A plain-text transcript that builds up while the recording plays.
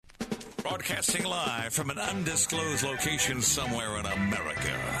Broadcasting live from an undisclosed location somewhere in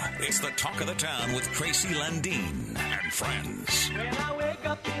America. It's the Talk of the Town with Tracy Landine and friends. When I wake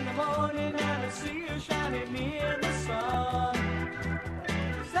up in the morning and I see you shining me in the sun,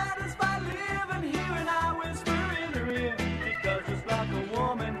 satisfied living here and I whisper in her ear, because just like a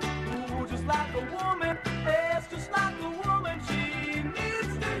woman, ooh, just like a woman, yes, just like a woman, she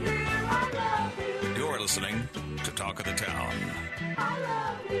needs to hear I love you. You're listening to Talk of the Town I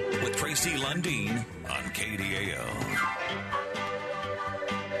love you. with Tracy Landine on KDAL.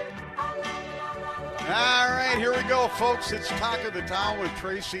 All right, here we go, folks. It's Talk of the Town with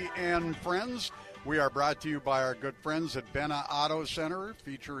Tracy and friends. We are brought to you by our good friends at Benna Auto Center,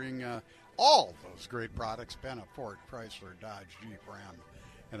 featuring all those great products, Benna, Ford, Chrysler, Dodge, Jeep, Ram,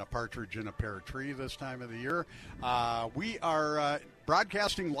 and a partridge in a pear tree this time of the year. We are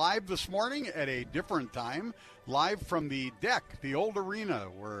broadcasting live this morning at a different time, live from the deck, the old arena,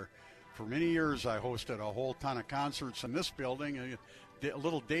 where for many years I hosted a whole ton of concerts in this building, a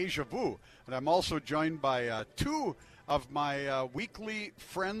little deja vu. And I'm also joined by two of my weekly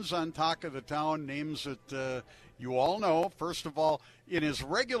friends on Talk of the Town, names that you all know. First of all, in his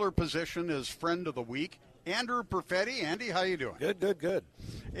regular position as Friend of the Week, Andrew Perfetti. Andy, how you doing? Good.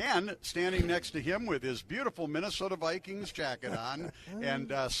 And standing next to him with his beautiful Minnesota Vikings jacket on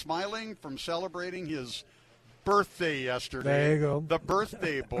and smiling from celebrating his birthday yesterday. There you go. The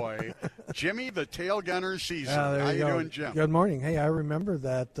birthday boy, Jimmy the Tail Gunner Caesar. There How you go. doing, Jim? Good morning. Hey, I remember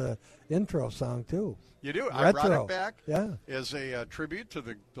that intro song, too. You do? I brought Retro. it back Yeah. as a tribute to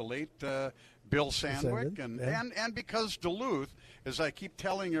the late Bill Sandwick. And because Duluth, as I keep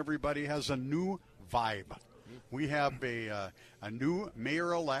telling everybody, has a new vibe. We have a new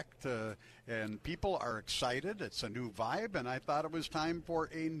mayor-elect, and people are excited. It's a new vibe, and I thought it was time for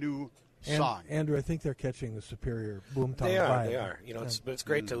a new song. Andrew, I think they're catching the Superior Boomtown They vibe. are. But it's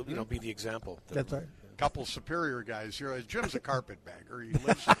great to be the example. That's right. Couple Superior guys here. Jim's a carpetbagger. He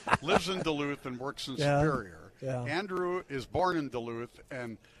lives in Duluth and works in Yeah. Superior. Yeah. Andrew is born in Duluth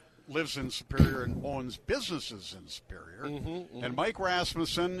and lives in Superior and owns businesses in Superior. And Mike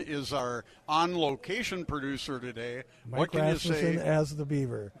Rasmussen is our on-location producer today. Mike what can Rasmussen you say? as the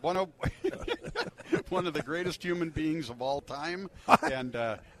Beaver. One of one of the greatest human beings of all time, and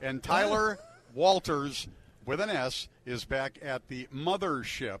Tyler Walters with an S is back at the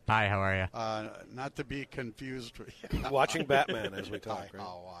mothership. Hi, how are you? Not to be confused with Watching Batman as we talk. Right?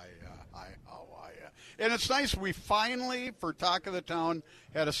 How are you? And it's nice. We finally, for Talk of the Town,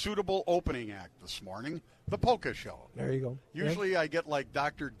 had a suitable opening act this morning. The Polka Show. There you go. Usually I get like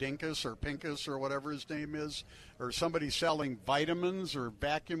Dr. Dinkus or Pinkus or whatever his name is, or somebody selling vitamins or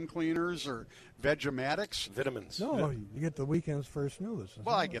vacuum cleaners or Vegematics. Vitamins. No, you get the weekend's first news.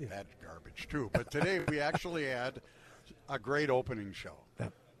 Well, I get that garbage too. But today we actually had a great opening show.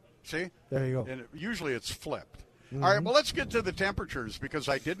 Yep. See? There you go. And usually it's flipped. All right, well, let's get to the temperatures because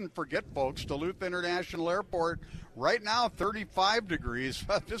I didn't forget, folks. Duluth International Airport, right now 35 degrees.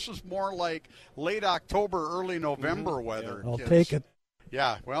 This is more like late October, early November weather. I'll kids. take it.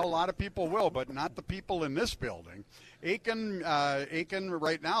 Yeah, well, a lot of people will, but not the people in this building. Aiken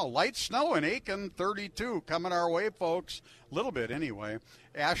right now, light snow in Aiken, 32 coming our way, folks. A little bit anyway.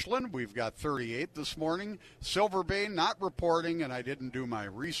 Ashland, we've got 38 this morning. Silver Bay, not reporting, and I didn't do my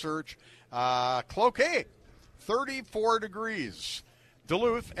research. Cloquet, 34 degrees.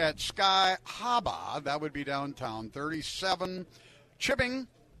 Duluth at Sky Harbor, that would be downtown, 37. Chipping,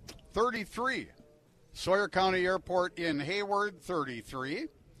 33. Sawyer County Airport in Hayward, 33.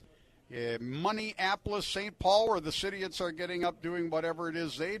 Minneapolis, St. Paul, where the Cityites are getting up doing whatever it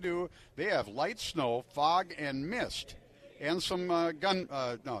is they do, they have light snow, fog, and mist. And some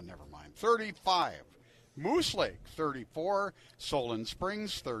 35. Moose Lake, 34. Solon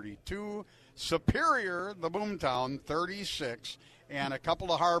Springs, 32. Superior, the boomtown, 36. And a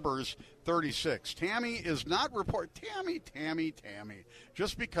couple of harbors, 36. Tammy is not Tammy.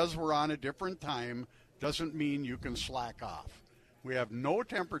 Just because we're on a different time doesn't mean you can slack off. We have no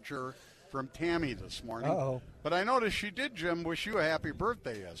temperature from Tammy this morning. Uh-oh. But I noticed she did, Jim, wish you a happy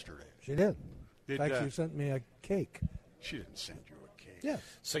birthday yesterday. She did. In fact, she sent me a cake. She didn't send you a cake. Yeah.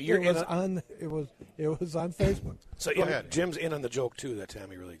 So you're it was on Facebook. So Go ahead. Jim's in on the joke too that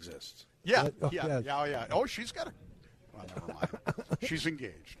Tammy really exists. Yeah. Yeah. Oh, she's got a. Well, never mind. She's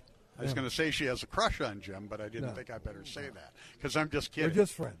engaged. I was going to say she has a crush on Jim, but I didn't think I better say that because I'm just kidding. We're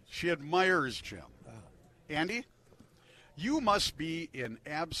just friends. She admires Jim. Andy, you must be in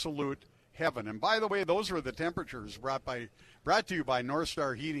absolute heaven. And by the way, those were the temperatures brought to you by North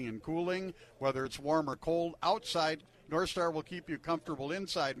Star Heating and Cooling. Whether it's warm or cold outside, North Star will keep you comfortable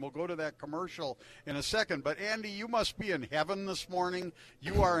inside, and we'll go to that commercial in a second. But, Andy, you must be in heaven this morning.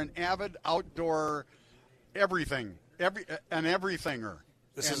 You are an avid outdoor everythinger.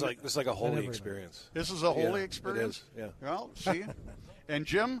 This is like a holy experience. This is a holy experience? It is, yeah. Well, see? And,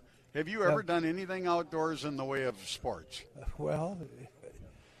 Jim, have you ever done anything outdoors in the way of sports? Well,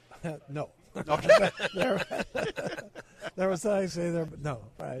 no. There was I say there, but no.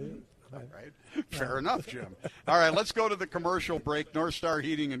 All right. Fair enough, Jim. All right, let's go to the commercial break. North Star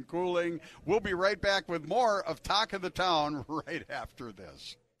Heating and Cooling. We'll be right back with more of Talk of the Town right after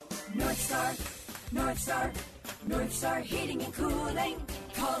this. North Star Heating and Cooling.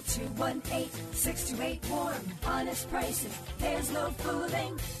 Call 218-628-WARM. Honest prices, there's no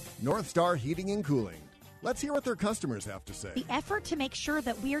fooling. North Star Heating and Cooling. Let's hear what their customers have to say. The effort to make sure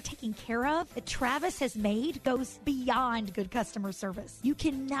that we are taken care of that Travis has made goes beyond good customer service. You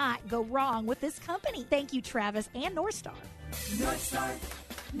cannot go wrong with this company. Thank you, Travis and North Star.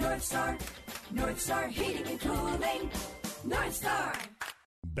 North Star Heating and Cooling. North Star.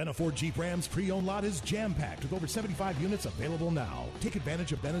 Benna Ford Jeep Ram's pre-owned lot is jam-packed with over 75 units available now. Take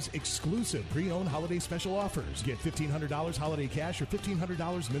advantage of Benna's exclusive pre-owned holiday special offers. Get $1,500 holiday cash or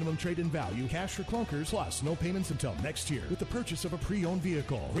 $1,500 minimum trade-in value cash for clunkers, plus no payments until next year with the purchase of a pre-owned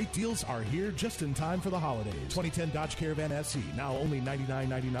vehicle. Great deals are here just in time for the holidays. 2010 Dodge Caravan SE, now only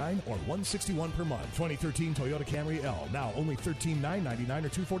 $99.99 or $161 per month. 2013 Toyota Camry L, now only $13,999 or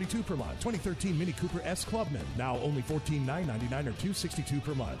 $242 per month. 2013 Mini Cooper S Clubman, now only $14,999 or $262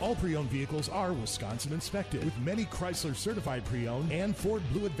 per month. All pre-owned vehicles are Wisconsin inspected, with many Chrysler certified pre-owned and Ford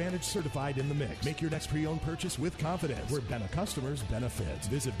Blue Advantage certified in the mix. Make your next pre-owned purchase with confidence, where Benna customers benefit.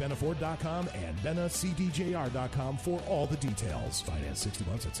 Visit BennaFord.com and BennaCDJR.com for all the details. Finance 60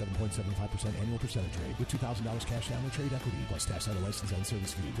 months at 7.75% annual percentage rate with $2,000 cash down and trade equity, plus tax title license and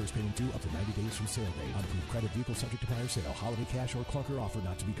service fee. First payment due up to 90 days from sale date. On approved credit vehicle subject to prior sale. Holiday cash or clunker offer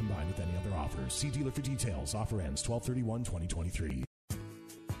not to be combined with any other offers. See dealer for details. Offer ends 12/31/2023.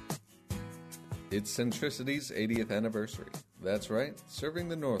 It's Centricity's 80th anniversary. That's right, serving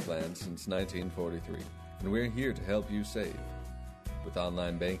the Northland since 1943. And we're here to help you save. With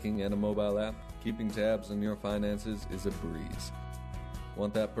online banking and a mobile app, keeping tabs on your finances is a breeze.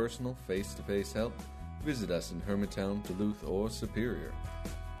 Want that personal, face-to-face help? Visit us in Hermantown, Duluth, or Superior.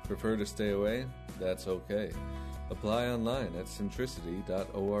 Prefer to stay away? That's okay. Apply online at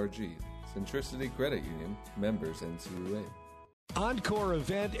centricity.org. Centricity Credit Union, members NCUA. Encore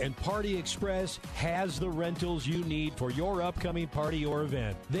Event and Party Express has the rentals you need for your upcoming party or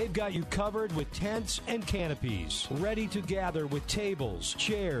event. They've got you covered with tents and canopies, ready to gather with tables,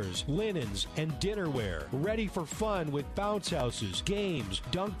 chairs, linens, and dinnerware, ready for fun with bounce houses, games,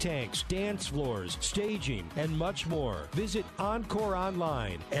 dunk tanks, dance floors, staging, and much more. Visit Encore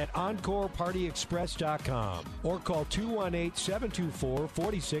online at EncorePartyExpress.com or call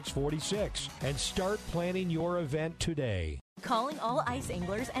 218-724-4646 and start planning your event today. Calling all ice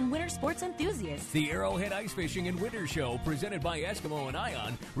anglers and winter sports enthusiasts. The Arrowhead Ice Fishing and Winter Show, presented by Eskimo and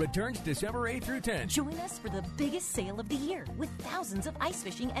Ion, returns December 8th through 10th. Join us for the biggest sale of the year, with thousands of ice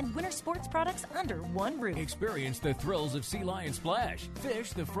fishing and winter sports products under one roof. Experience the thrills of Sea Lion Splash.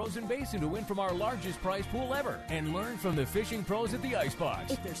 Fish the frozen basin to win from our largest prize pool ever. And learn from the fishing pros at the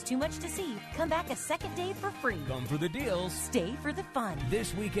Icebox. If there's too much to see, come back a second day for free. Come for the deals. Stay for the fun.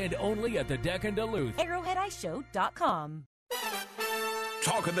 This weekend only at the Deck in Duluth. ArrowheadIceShow.com.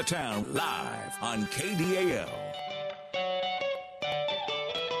 Talk of the Town live on KDAL.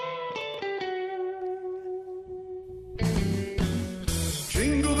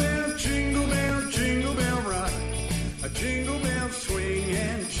 Jingle bell, jingle bell, jingle bell rock. A jingle bell swing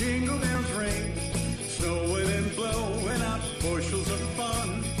and jingle bells ring. Snowing and blowing up bushels of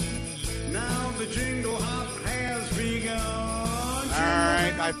fun. Now the jingle hop has begun. All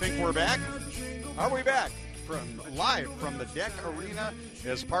right, I think we're back. Are we back? Live from the Deck Arena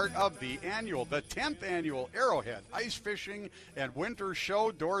as part of the 10th annual Arrowhead Ice Fishing and Winter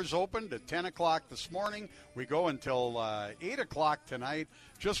Show. Doors opened at 10 o'clock this morning. We go until 8 o'clock tonight.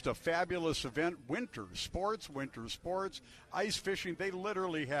 Just a fabulous event. Winter sports, ice fishing. They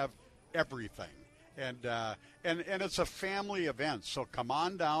literally have everything. And it's a family event, so come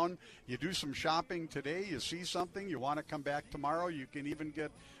on down. You do some shopping today. You see something, you want to come back tomorrow. You can even get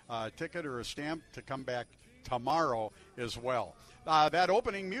a ticket or a stamp to come back tomorrow as well. That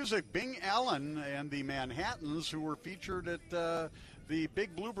opening music, Bing Allen and the Manhattans, who were featured at the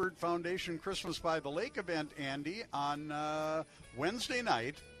Big Bluebird Foundation Christmas by the Lake event, Andy, on Wednesday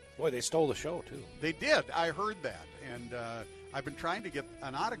night. Boy, they stole the show, too. They did. I heard that. And I've been trying to get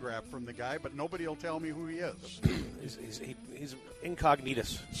an autograph from the guy, but nobody will tell me who he is. He's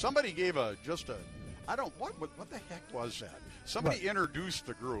incognitus. Somebody gave just a What the heck was that? Somebody introduced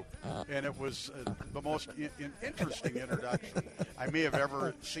the group, and it was the most interesting introduction I may have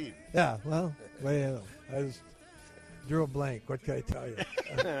ever seen. Yeah, well, I just drew a blank. What can I tell you?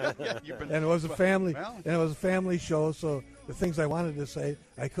 And it was a family, show, so the things I wanted to say,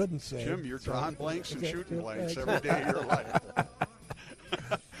 I couldn't say. Jim, you're drawing blanks and shooting blanks every day of your life.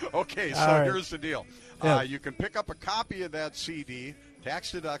 Okay, so here's the deal. You can pick up a copy of that CD,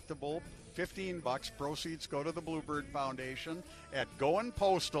 tax deductible, $15. Proceeds go to the Bluebird Foundation at Goin'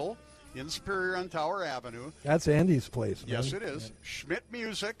 Postal in Superior on Tower Avenue. That's Andy's place, man. Yes, it is. Yeah. Schmidt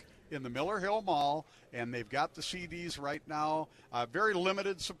Music in the Miller Hill Mall, and they've got the CDs right now. Very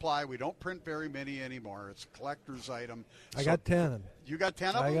limited supply. We don't print very many anymore. It's a collector's item. I got 10. You got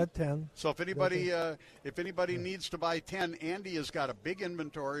 10 of them? I got 10. So if anybody needs to buy 10, Andy has got a big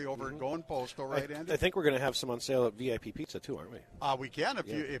inventory over at Goin' Postal, right, Andy? I think we're going to have some on sale at VIP Pizza too, aren't we? We can.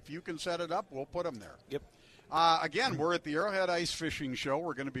 If you can set it up, we'll put them there. Yep. Again, we're at the Arrowhead Ice Fishing Show.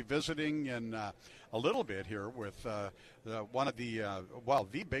 We're going to be visiting in a little bit here with one of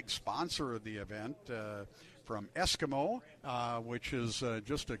the big sponsor of the event from Eskimo, which is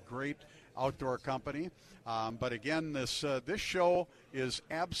just a great outdoor company. But again, this show is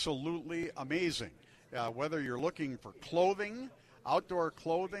absolutely amazing. Whether you're looking for clothing, outdoor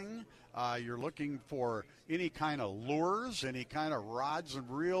clothing, you're looking for any kind of lures, any kind of rods and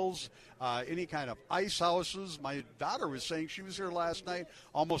reels, any kind of ice houses. My daughter was saying she was here last night,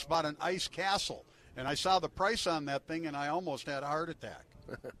 almost bought an ice castle. And I saw the price on that thing, and I almost had a heart attack.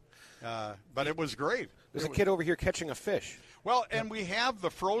 But it was great. There's a kid over here catching a fish. Well, and we have the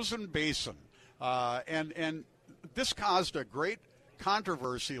frozen basin. And this caused a great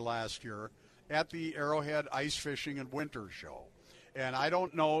controversy last year at the Arrowhead Ice Fishing and Winter Show. And I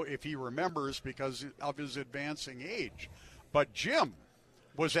don't know if he remembers because of his advancing age. But Jim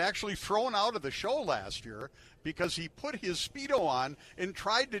was actually thrown out of the show last year because he put his Speedo on and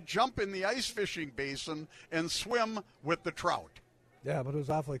tried to jump in the ice fishing basin and swim with the trout. Yeah, but it was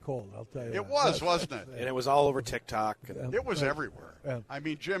awfully cold, I'll tell you. It was, wasn't it? And it was all over TikTok. It was everywhere. I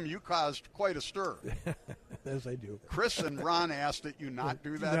mean, Jim, you caused quite a stir. Yes, I do. Chris and Ron asked that you not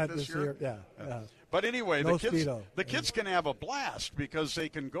do that this year. Yeah. But anyway, no the kids can have a blast because they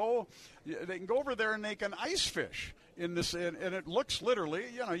can go over there and they can ice fish in this, and it looks literally,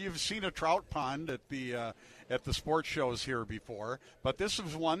 you've seen a trout pond at the sports shows here before, but this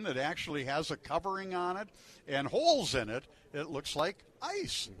is one that actually has a covering on it and holes in it. It looks like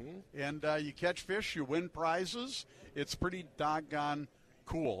ice, and you catch fish, you win prizes. It's pretty doggone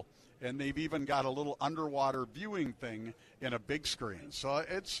cool. And they've even got a little underwater viewing thing in a big screen. So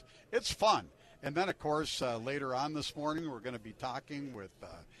it's fun. And then, of course, later on this morning, we're going to be talking with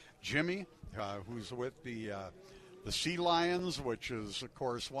Jimmy, who's with the Sea Lions, which is, of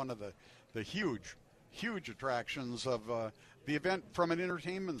course, one of the huge attractions of the event from an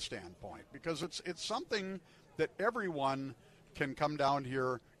entertainment standpoint, because it's something that everyone can come down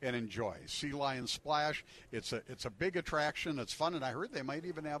here and enjoy. Sea Lion Splash, it's a big attraction. It's fun, and I heard they might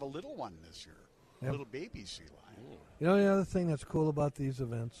even have a little one this year, a little baby sea lion. You know, the other thing that's cool about these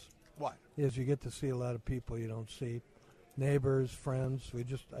events, what is you get to see a lot of people you don't see, neighbors, friends.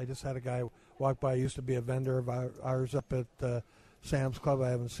 I just had a guy walk by. Used to be a vendor of ours up at Sam's Club. I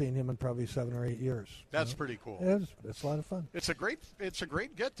haven't seen him in probably 7 or 8 years. That's pretty cool. It's a lot of fun. It's a great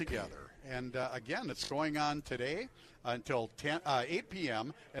get together, and again, it's going on today until 8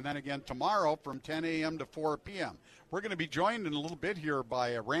 p.m. and then again tomorrow from 10 a.m. to 4 p.m. We're going to be joined in a little bit here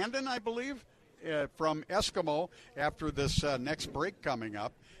by Randon, I believe, from Eskimo after this next break coming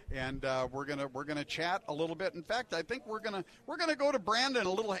up. And we're gonna chat a little bit. In fact, I think we're gonna go to Brandon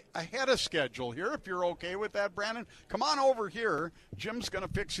a little ahead of schedule here. If you're okay with that, Brandon, come on over here. Jim's gonna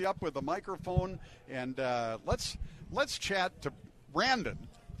fix you up with a microphone, and let's chat to Brandon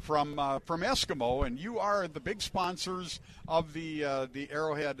from Eskimo. And you are the big sponsors of the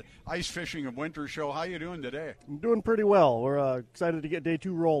Arrowhead Ice Fishing and Winter Show. How you doing today? I'm doing pretty well. We're excited to get day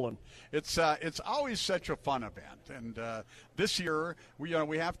 2 rolling. It's always such a fun event, and this year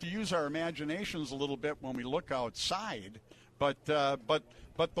we have to use our imaginations a little bit when we look outside, but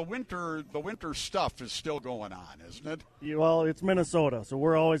the winter stuff is still going on, isn't it? Yeah, well, it's Minnesota, so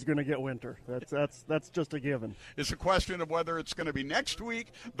we're always going to get winter. That's just a given. It's a question of whether it's going to be next week,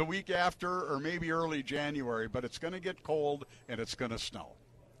 the week after, or maybe early January, but it's going to get cold and it's going to snow.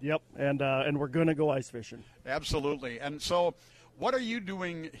 Yep, and we're going to go ice fishing. Absolutely. And so what are you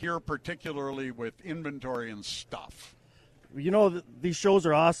doing here particularly with inventory and stuff? You know, these shows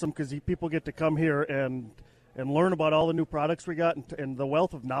are awesome because people get to come here and learn about all the new products we got, and the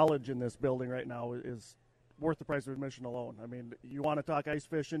wealth of knowledge in this building right now is worth the price of admission alone. I mean, you want to talk ice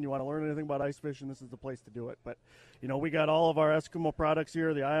fishing, you want to learn anything about ice fishing, this is the place to do it. But, we got all of our Eskimo products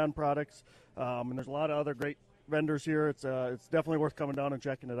here, the Ion products, and there's a lot of other great vendors here. It's definitely worth coming down and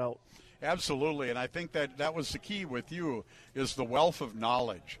checking it out. Absolutely, and I think that was the key with you, is the wealth of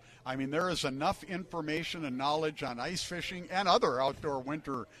knowledge. I mean, there is enough information and knowledge on ice fishing and other outdoor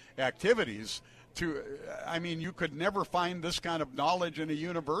winter activities you could never find this kind of knowledge in a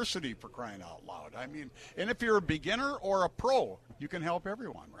university, for crying out loud. I mean, and if you're a beginner or a pro, you can help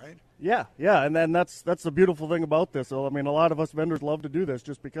everyone, right? Yeah, and then that's the beautiful thing about this. So, I mean, a lot of us vendors love to do this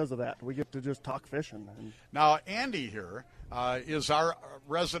just because of that. We get to just talk fishing. Now, Andy here is our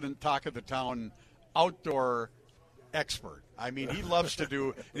resident Talk of the Town outdoor expert. I mean, he loves to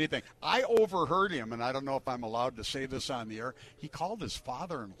do anything. I overheard him, and I don't know if I'm allowed to say this on the air. He called his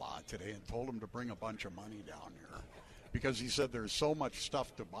father-in-law today and told him to bring a bunch of money down here because he said there's so much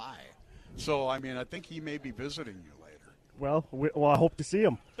stuff to buy. So, I mean, I think he may be visiting you later. Well, I hope to see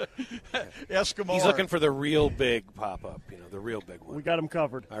him. Eskimo. He's looking for the real big pop-up, the real big one. We got him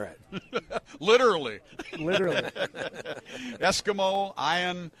covered. All right. Literally. Eskimo,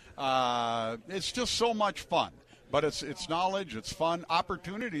 Ion, it's just so much fun. But it's knowledge, it's fun,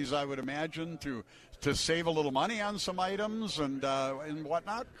 opportunities, I would imagine, to save a little money on some items and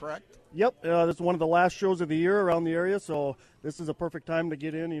whatnot, correct? Yep, this is one of the last shows of the year around the area, so this is a perfect time to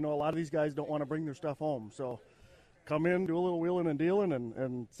get in. A lot of these guys don't want to bring their stuff home, so come in, do a little wheeling and dealing,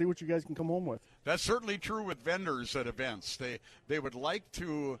 and see what you guys can come home with. That's certainly true with vendors at events. They would like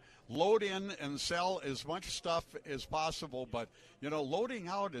to load in and sell as much stuff as possible, but loading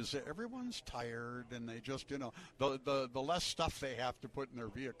out is everyone's tired, and they just the less stuff they have to put in their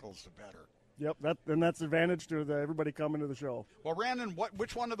vehicles, the better. Yep, that's the advantage to everybody coming to the show. Well, Randon,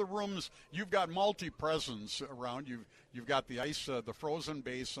 which one of the rooms you've got multi-presence around? You've got the ice, the frozen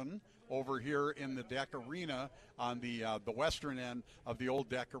basin over here in the deck arena on the western end of the old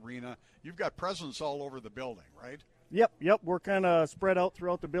deck arena. You've got presence all over the building, right? Yep. We're kind of spread out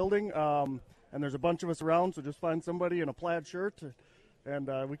throughout the building, and there's a bunch of us around, so just find somebody in a plaid shirt,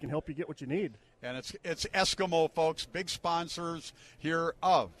 and we can help you get what you need. And it's Eskimo, folks, big sponsors here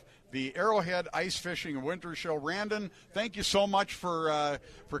of the Arrowhead Ice Fishing and Winter Show. Randon, thank you so much for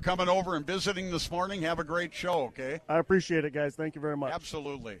coming over and visiting this morning. Have a great show, okay? I appreciate it, guys. Thank you very much.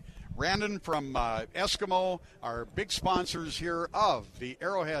 Absolutely. Randon from Eskimo, our big sponsors here of the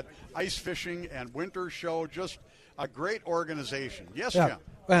Arrowhead Ice Fishing and Winter Show. Just a great organization. Yes, Jim?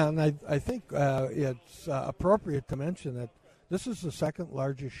 Well, and I think it's appropriate to mention that this is the second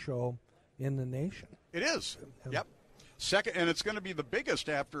largest show in the nation. It is. Yep. Second, and it's going to be the biggest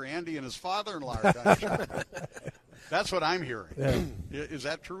after Andy and his father-in-law are done shopping. That's what I'm hearing. Yeah. Is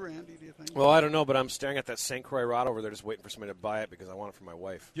that true, Andy, do you think? Well, I don't know, but I'm staring at that St. Croix rod over there just waiting for somebody to buy it because I want it for my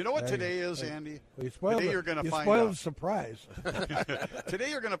wife. You know what today is, Andy? Well, today you're going to find spoiled out. Surprise. Today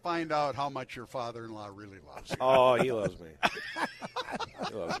you're going to find out how much your father-in-law really loves you. Oh, he loves me.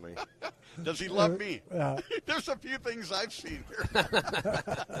 He loves me. Does he love me? There's a few things I've seen here.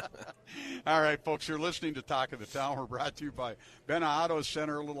 All right, folks, you're listening to Talk of the Town. We're brought to you by Benna Auto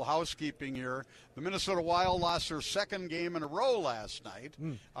Center. A little housekeeping here. The Minnesota Wild lost their second game in a row last night.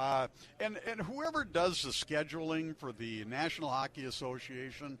 And whoever does the scheduling for the National Hockey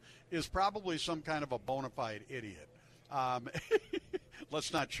Association is probably some kind of a bona fide idiot.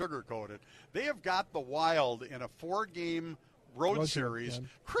 Let's not sugarcoat it. They have got the Wild in a 4-game road series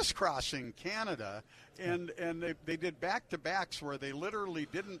crisscrossing Canada, and they did back-to-backs where they literally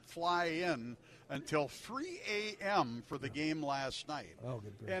didn't fly in until 3 a.m. for the game last night. Oh,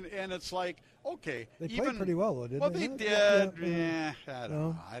 good. And it's like, okay. They played pretty well, though, didn't they? Well, they did. I don't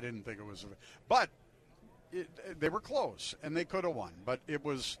know. I didn't think it was. But they were close, and they could have won. But it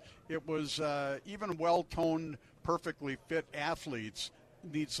was even well-toned, perfectly fit athletes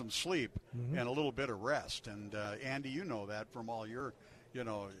need some sleep and a little bit of rest. And Andy, you know that from all your,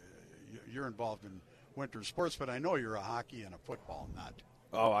 you're involved in winter sports, but I know you're a hockey and a football nut.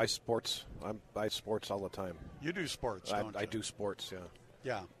 Oh, I sports all the time. You do sports, don't you? I do sports, yeah.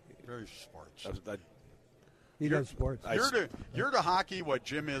 Yeah, very sports. He does sports. You're to hockey what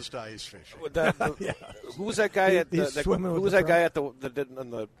Jim is to ice fishing. Who was that guy at the? Who was that guy at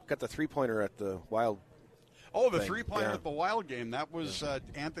the got the 3-pointer at the Wild? Oh, the 3-pointer at the Wild game. That was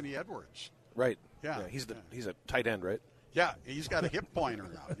Anthony Edwards. Right. Yeah. He's a tight end, right? Yeah, he's got a hip pointer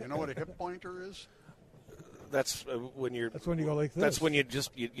now. You know what a hip pointer is? That's when you're. That's when you go like this. That's when you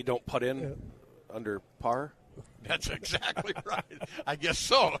don't putt in under par. That's exactly right. I guess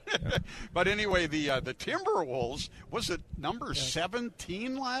so. But anyway, the Timberwolves, was it number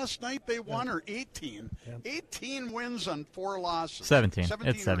 17 last night they won, or 18? 18 wins on 4 losses. 17.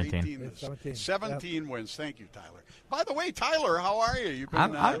 17 It's 17. It's 17. 17 wins. Thank you, Tyler. By the way, Tyler, how are you? You've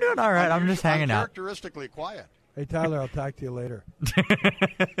been, I'm doing all right. I'm just hanging out. Uncharacteristically quiet. Hey, Tyler, I'll talk to you later.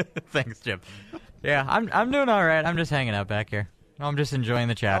 Thanks, Jim. Yeah, I'm doing all right. I'm just hanging out back here. I'm just enjoying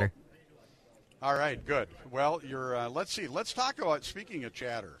the chatter. All right, good. Well, let's see. Let's talk about, speaking of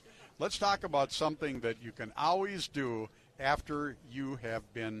chatter, let's talk about something that you can always do after you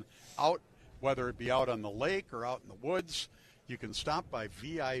have been out, whether it be out on the lake or out in the woods. You can stop by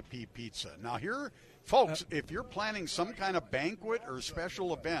VIP Pizza. Now here, folks, if you're planning some kind of banquet or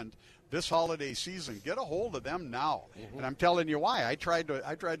special event this holiday season, get a hold of them now. Mm-hmm. And I'm telling you why. I tried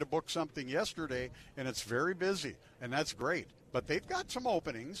to book something yesterday, and it's very busy, and that's great. But they've got some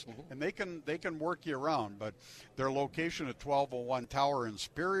openings, and they can work you around. But their location at 1201 Tower in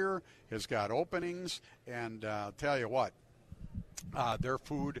Superior has got openings, and I'll tell you what, their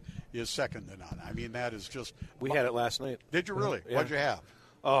food is second to none. I mean, that is just... We had it last night. Did you really? Yeah. What'd you have?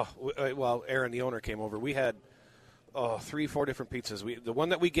 Oh, well, Aaron, the owner, came over. We had 3-4 different pizzas. The one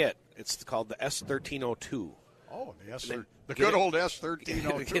that we get, it's called the S1302. Oh, the good old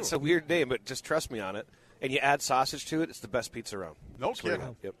S1302. It's a weird name, but just trust me on it. And you add sausage to it, it's the best pizza around. No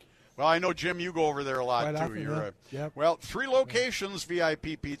kidding. Yep. Well, I know, Jim, you go over there a lot, Quite too. often, yep. Well, 3 locations,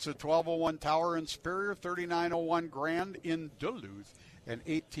 VIP Pizza, 1201 Tower in Superior, 3901 Grand in Duluth, and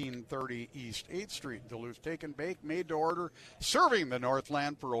 1830 East 8th Street, Duluth. Take and bake, made to order, serving the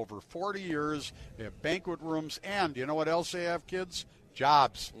Northland for over 40 years. They have banquet rooms, and you know what else they have, kids?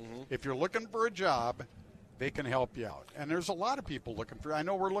 Jobs. Mm-hmm. If you're looking for a job, they can help you out. And there's a lot of people looking for, I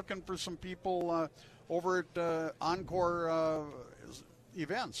know we're looking for some people over at Encore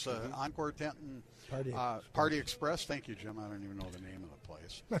events, Encore Tent and Party Express. Thank you, Jim. I don't even know the name of the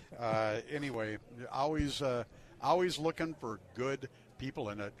place. Anyway, always looking for good people.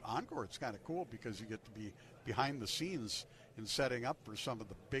 And at Encore, it's kind of cool because you get to be behind the scenes in setting up for some of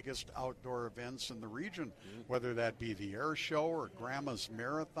the biggest outdoor events in the region, whether that be the air show or Grandma's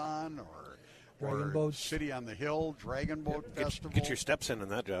Marathon or City on the Hill, Dragon Boat Festival. Get your steps in on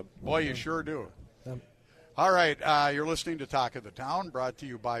that job. Boy, you sure do. All right, you're listening to Talk of the Town, brought to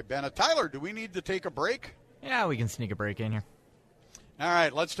you by Bennett. Tyler, do we need to take a break? Yeah, we can sneak a break in here. All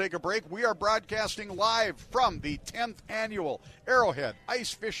right, let's take a break. We are broadcasting live from the 10th Annual Arrowhead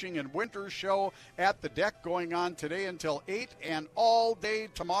Ice Fishing and Winter Show at the deck, going on today until 8 and all day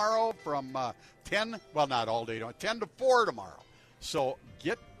tomorrow from 10, well, not all day, 10 to 4 tomorrow. So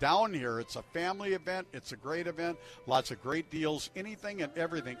get down here. It's a family event. It's a great event. Lots of great deals, anything and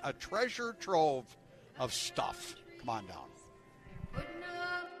everything. A treasure trove of stuff. Come on down. Putting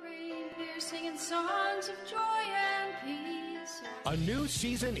up reindeer, singing songs of joy and peace. A new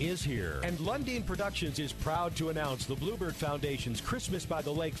season is here, and Lundin Productions is proud to announce the Bluebird Foundation's Christmas by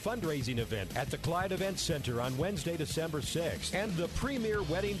the Lake fundraising event at the Clyde Events Center on Wednesday, December 6th, and the premier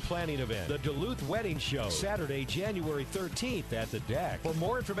wedding planning event, the Duluth Wedding Show, Saturday, January 13th at the deck. For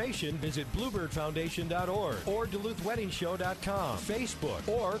more information, visit bluebirdfoundation.org or duluthweddingshow.com, Facebook,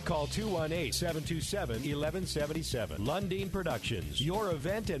 or call 218-727-1177. Lundin Productions, your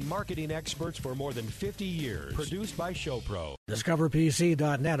event and marketing experts for more than 50 years. Produced by ShowPro.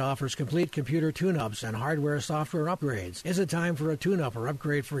 DiscoverPC.net offers complete computer tune-ups and hardware-software upgrades. Is it time for a tune-up or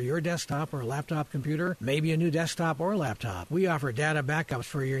upgrade for your desktop or laptop computer? Maybe a new desktop or laptop. We offer data backups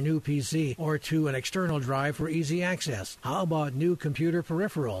for your new PC or to an external drive for easy access. How about new computer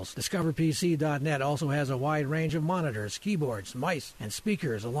peripherals? DiscoverPC.net also has a wide range of monitors, keyboards, mice, and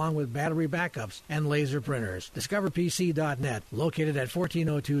speakers, along with battery backups and laser printers. DiscoverPC.net, located at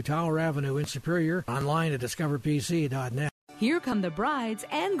 1402 Tower Avenue in Superior, online at DiscoverPC.net. Here come the brides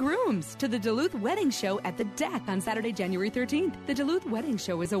and grooms to the Duluth Wedding Show at the deck on Saturday, January 13th. The Duluth Wedding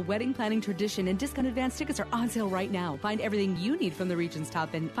Show is a wedding planning tradition, and discount advance tickets are on sale right now. Find everything you need from the region's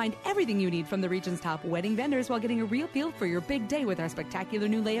top wedding vendors while getting a real feel for your big day with our spectacular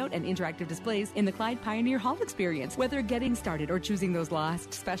new layout and interactive displays in the Clyde Pioneer Hall experience. Whether getting started or choosing those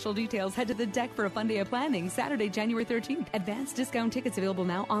last special details, head to the deck for a fun day of planning Saturday, January 13th. Advanced discount tickets available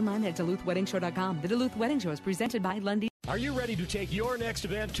now online at DuluthWeddingShow.com. The Duluth Wedding Show is presented by Lundin. Are you ready to take your next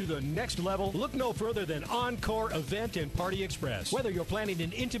event to the next level? Look no further than Encore Event and Party Express. Whether you're planning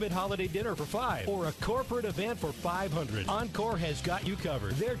an intimate holiday dinner for 5 or a corporate event for 500, Encore has got you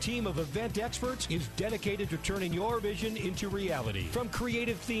covered. Their team of event experts is dedicated to turning your vision into reality. From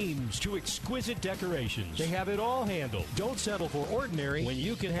creative themes to exquisite decorations, they have it all handled. Don't settle for ordinary when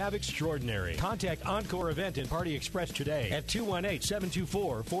you can have extraordinary. Contact Encore Event and Party Express today at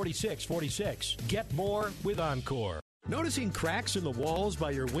 218-724-4646. Get more with Encore. Noticing cracks in the walls by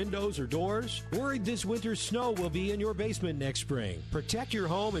your windows or doors? Worried this winter's snow will be in your basement next spring? Protect your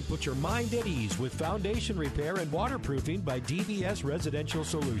home and put your mind at ease with foundation repair and waterproofing by DBS Residential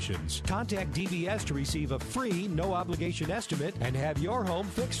Solutions. Contact DBS to receive a free, no-obligation estimate and have your home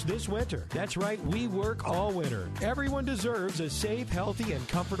fixed this winter. That's right, we work all winter. Everyone deserves a safe, healthy, and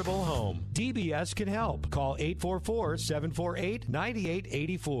comfortable home. DBS can help. Call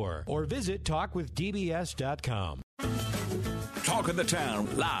 844-748-9884 or visit talkwithdbs.com. Talk of the Town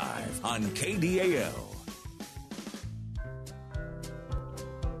live on KDAL.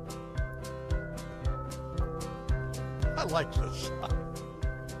 I like this.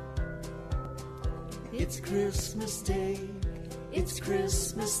 It's Christmas Day. It's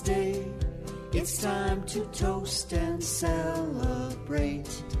Christmas Day. It's time to toast and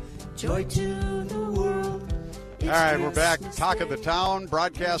celebrate. Joy to the world. All right, we're back. Talk of the Town,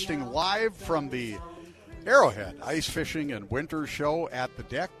 broadcasting live from the Arrowhead Ice Fishing and Winter Show at the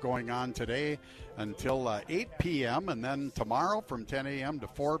deck, going on today until 8 p.m. and then tomorrow from 10 a.m. to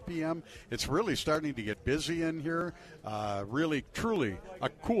 4 p.m. It's really starting to get busy in here. Really, truly a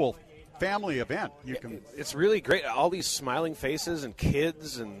cool family event. It's really great. All these smiling faces and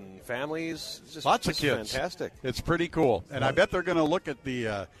kids and families. It's just, lots of kids. Fantastic. It's pretty cool. And I bet they're going to look at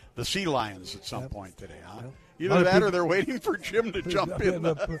the sea lions at some point today, huh? Either that or they're waiting for Jim to jump in.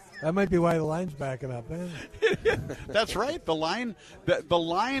 That might be why the line's backing up. That's right. The line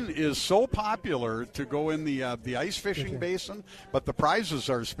is so popular to go in the ice fishing basin, but the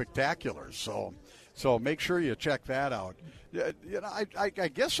prizes are spectacular. So make sure you check that out. I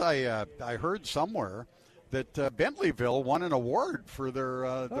guess I heard somewhere that Bentleyville won an award for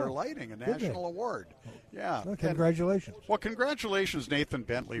their lighting, a national award. Yeah. Well, congratulations. Well, congratulations, Nathan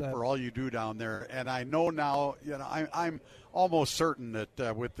Bentley, for all you do down there. And I know now, I'm almost certain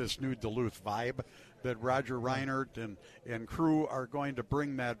that with this new Duluth vibe, that Roger Reinert and crew are going to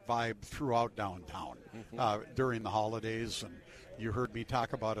bring that vibe throughout downtown during the holidays. And you heard me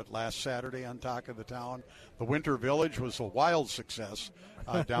talk about it last Saturday on Talk of the Town. The Winter Village was a wild success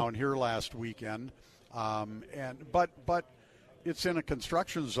down here last weekend. But it's in a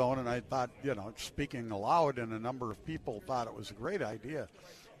construction zone, and I thought, speaking aloud, and a number of people thought it was a great idea.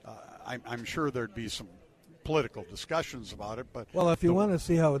 I'm sure there'd be some political discussions about it, but well, if you want to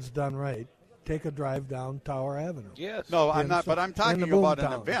see how it's done right, take a drive down Tower Avenue. Yes. No, I'm not. But I'm talking about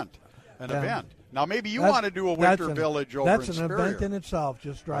an event. Event. Now, maybe you want to do a Winter Village over in Superior. That's an event in itself,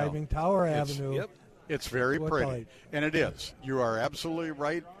 just driving Tower Avenue. Yep. It's very pretty, and it is. You are absolutely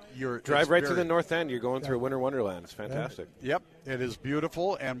right. Drive right through the north end. You're going through Winter Wonderland. It's fantastic. Yep, it is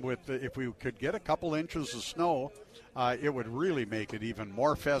beautiful. And if we could get a couple inches of snow, it would really make it even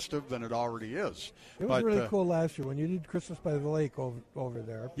more festive than it already is. It was really cool last year when you did Christmas by the Lake over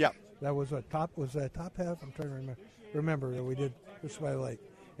there. Yeah, that was top half. I'm trying to remember that we did Christmas by the Lake.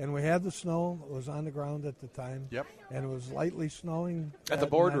 And we had the snow. It was on the ground at the time. Yep. And it was lightly snowing. At the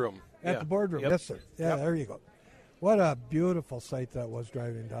boardroom. At the boardroom, yes, sir. Yeah, there you go. What a beautiful sight that was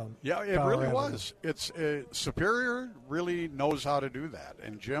driving down. Yeah, it really was. It's Superior really knows how to do that.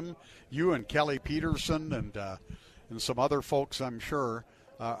 And Jim, you and Kelly Peterson and some other folks, I'm sure,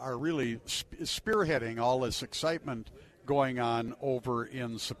 are really spearheading all this excitement going on over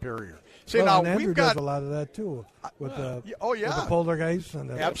in Superior. See, now Andrew does a lot of that too with the with the poltergeist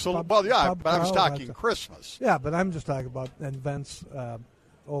and the absolutely. Pub, but I was talking Christmas. Yeah, but I'm just talking about events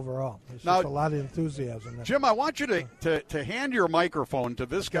overall. There's just a lot of enthusiasm there. Jim, I want you to hand your microphone to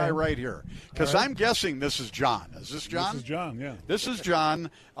this guy right here, because I'm guessing this is John. Is this John? This is John. Yeah. This is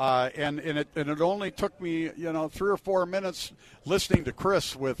John, and it only took me 3 or 4 minutes listening to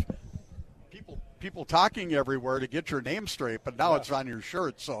Chris with people talking everywhere to get your name straight, but now it's on your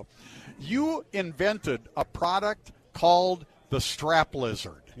shirt. So you invented a product called the Strap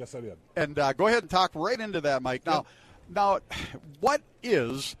Lizard. Yes, I did. And go ahead and talk right into that, Mike. Now, what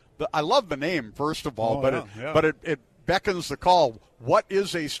is I love the name, first of all, but it beckons the call. What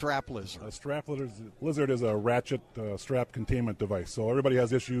is a strap lizard? A strap lizard is a ratchet strap containment device. So everybody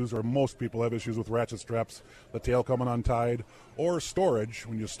has issues, or most people have issues with ratchet straps, the tail coming untied, or storage.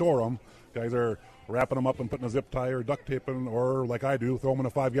 When you store them, guys are wrapping them up and putting a zip tie or duct tape in, or like I do, throw them in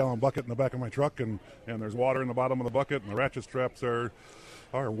a 5-gallon bucket in the back of my truck, and there's water in the bottom of the bucket, and the ratchet straps are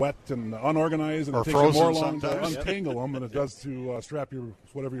wet and unorganized, and or it takes you more long sometimes. to untangle them than it does to strap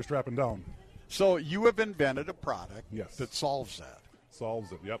whatever you're strapping down. So you have invented a product yes. that solves that.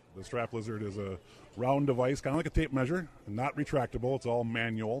 Solves it, yep. The Strap Lizard is a round device, kind of like a tape measure, not retractable. It's all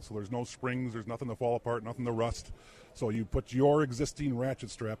manual, so there's no springs, there's nothing to fall apart, nothing to rust. So you put your existing ratchet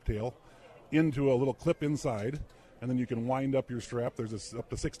strap tail into a little clip inside, and then you can wind up your strap. There's this up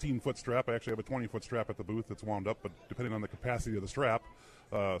to 16-foot strap. I actually have a 20-foot strap at the booth that's wound up, but depending on the capacity of the strap,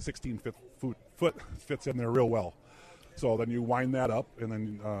 16-foot fits in there real well. So then you wind that up, and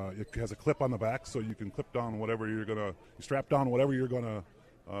then it has a clip on the back, so you can clip down whatever you strap down whatever you're going to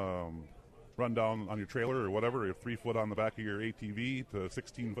run down on your trailer or whatever. You have 3 foot on the back of your ATV to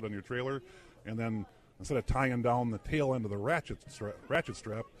 16 foot on your trailer, and then instead of tying down the tail end of the ratchet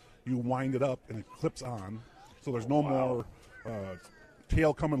strap, you wind it up and it clips on. So there's no more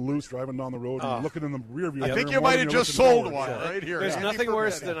tail coming loose driving down the road and looking in the rear view. I think you might have just sold one right here. There's nothing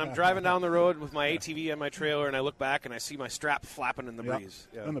worse than I'm driving down the road with my ATV and my trailer, and I look back and I see my strap flapping in the breeze.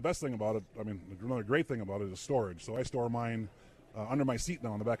 Yeah. And the best thing about it, another great thing about it is storage. So I store mine under my seat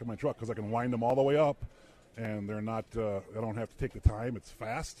now in the back of my truck because I can wind them all the way up, and they're not. I don't have to take the time. It's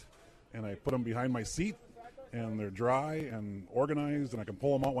fast, and I put them behind my seat, and they're dry and organized, and I can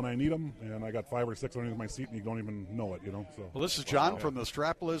pull them out when I need them. And I got 5 or 6 underneath my seat, and you don't even know it, So. Well, this is John from the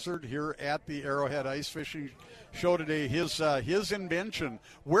Strap Lizard here at the Arrowhead Ice Fishing Show today. His invention.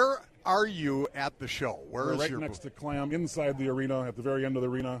 Where are you at the show? We're right next to Clam, inside the arena, at the very end of the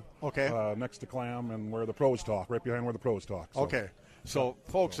arena. Okay. Next to Clam, and where the pros talk, right behind where the pros talk. So. Okay. So,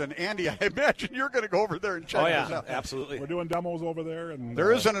 folks, and Andy, I imagine you're going to go over there and check this out. Absolutely. We're doing demos over there. And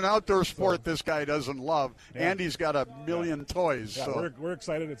there isn't an outdoor sport this guy doesn't love. Yeah. Andy's got a million toys. Yeah, so. we're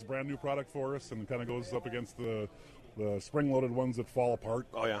excited. It's a brand new product for us, and kind of goes up against the spring-loaded ones that fall apart.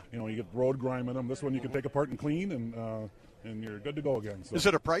 Oh, yeah. You get road grime in them. This one you can take apart and clean, and you're good to go again. So. Is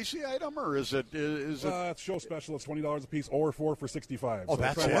it a pricey item, or is it? It's show special. It's $20 a piece, or 4 for $65. Oh, so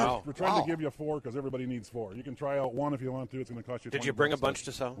that's We're trying to give you 4 because everybody needs 4. You can try out 1 if you want to. It's going to cost you. Did you bring a bunch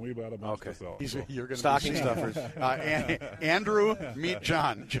to sell? We brought a bunch to sell. You're going to stocking stuffers. Andrew, meet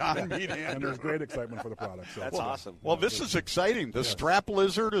John. John, meet Andrew. And there's great excitement for the product. So. That's awesome. Well, this is exciting. The Strap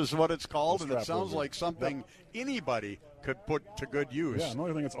Lizard is what it's called, and it sounds like something anybody could put to good use. Yeah,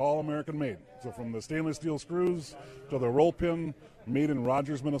 another thing, it's all American made. So from the stainless steel screws to the roll pin, made in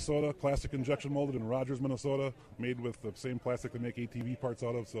Rogers, Minnesota, plastic injection molded in Rogers, Minnesota, made with the same plastic they make ATV parts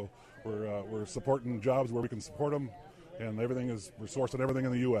out of. So we're supporting jobs where we can support them, and we're sourcing everything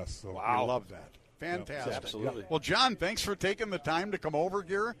in the U.S. So wow. I love that. Fantastic. Absolutely. Well, John, thanks for taking the time to come over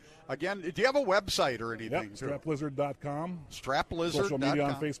here. Again, do you have a website or anything? Yep, straplizard.com. Straplizard.com. Social media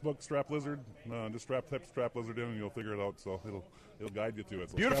on Facebook, Strap Lizard. Just type Strap Lizard in and you'll figure it out. So it'll guide you to it.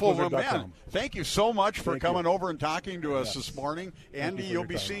 So beautiful, man. Thank you so much for coming over and talking to us this morning. Andy, you'll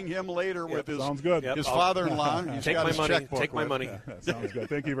be seeing him later with his father-in-law. He's Take got my his money. checkbook Take my money. Sounds good.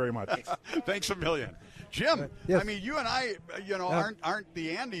 Thank you very much. Thanks a million. Jim, yes. I mean, you and I, aren't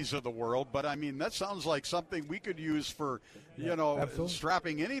the Andys of the world, but I mean, that sounds like something we could use for,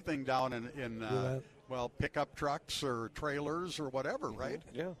 strapping anything down in pickup trucks or trailers or whatever, right?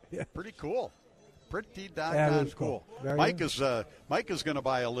 Yeah. Pretty cool. Pretty doggone cool. Mike is going to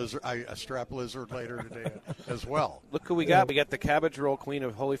buy a Strap Lizard later today as well. Look who we got. We got the Cabbage Roll Queen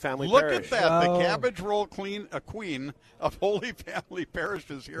of Holy Family Look Parish. at that. The Cabbage Roll Queen of Holy Family Parish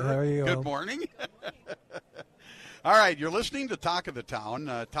is here. There you Good go. morning. All right, you're listening to Talk of the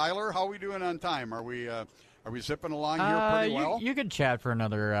Town. Tyler, how are we doing on time? Are we zipping along here pretty well? You could chat for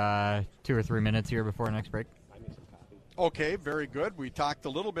another 2 or 3 minutes here before our next break. Okay, very good. We talked a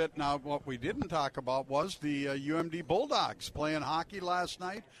little bit. Now, what we didn't talk about was the UMD Bulldogs playing hockey last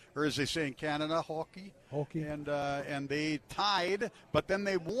night, or as they say in Canada, hockey. And they tied, but then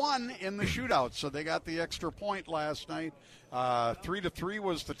they won in the shootout, so they got the extra point last night. 3-3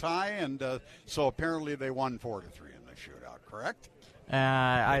 was the tie, and so apparently they won 4-3 in the shootout. Correct?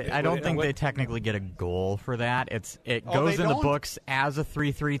 I don't think they technically get a goal for that. It goes in the books as a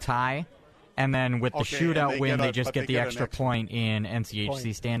 3-3 tie. And then with the shootout win, they just get the extra point in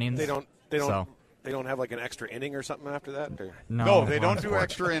NCHC standings. They don't have like an extra inning or something after that? Or? No, they don't do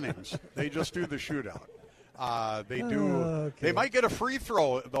extra innings. They just do the shootout. They do. Okay. They might get a free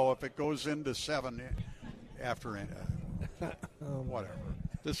throw though if it goes into 7 after whatever.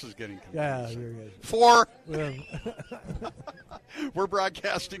 This is getting confusing. 4. We're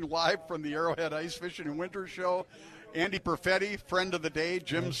broadcasting live from the Arrowhead Ice Fishing and Winter Show. Andy Perfetti, friend of the day.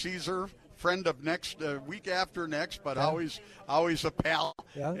 Jim Caesar, friend of next week after next, but always a pal,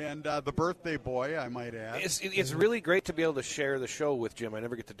 and the birthday boy, I might add. It's really great to be able to share the show with Jim. I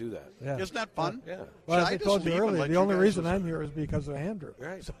never get to do that. Yeah. Isn't that fun? Yeah. Well, as I told you earlier, the only reason I'm here is because of Andrew.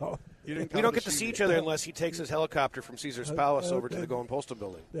 Right. So. We don't get to see each other unless he takes his helicopter from Caesar's Palace over to the Golden Postal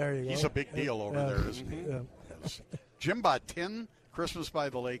Building. There you go. He's a big deal over there, isn't he? Yeah. Yes. Jim bought 10 Christmas by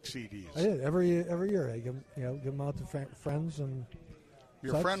the Lake CDs. I did every year. I give them out to friends and.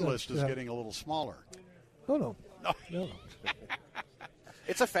 Your friend list is getting a little smaller. No.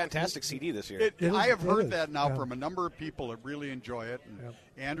 It's a fantastic CD this year. I have heard that now from a number of people that really enjoy it. And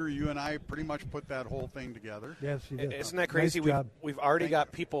Andrew, you and I pretty much put that whole thing together. Yes, you did. Isn't that crazy? Nice We've already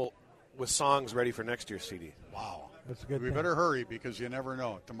got people with songs ready for next year's CD. Wow. That's a good we thing. better hurry because you never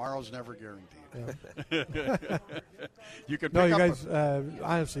know. Tomorrow's never guaranteed. Yeah. You could No, pick you up guys.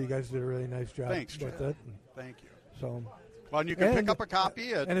 Honestly, you guys did a really nice job. Thanks, with Chad. it. Thank you. So. Well, and you can pick up a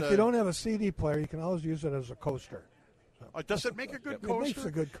copy. And if you don't have a CD player, you can always use it as a coaster. Does it make a good It coaster? makes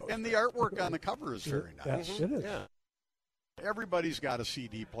a good coaster. And the artwork on the cover is very nice. Yes, it is. Yeah. Everybody's got a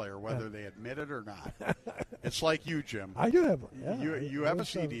CD player, whether they admit it or not. It's like you, Jim. I do have one. Yeah, you have a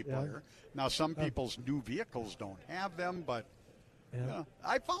CD player. Now, some people's new vehicles don't have them, but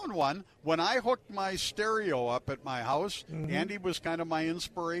I found one. When I hooked my stereo up at my house, Andy was kind of my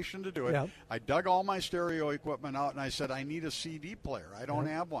inspiration to do it. Yeah. I dug all my stereo equipment out, and I said, I need a CD player. I don't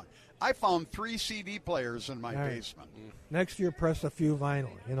have one. I found 3 CD players in my basement. Next year, press a few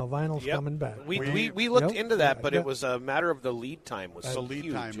vinyl. Vinyl's coming back. We looked into that, but it was a matter of the lead time was so lead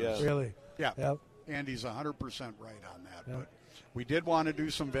huge. time Yeah. Really? Yeah. Yep. Andy's 100% right on that. But we did want to do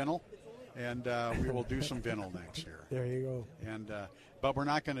some vinyl, and we will do some vinyl next year. There you go. And but we're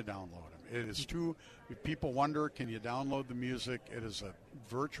not going to download them. It is too. If people wonder, can you download the music? It is a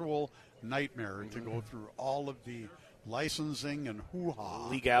virtual nightmare to go through all of the licensing and hoo-ha.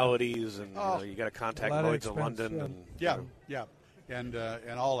 Legalities, and you got to contact Lloyd's of London. And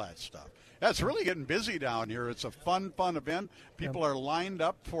and all that stuff. That's really getting busy down here. It's a fun event. People are lined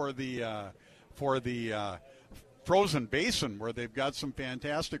up for the Frozen Basin, where they've got some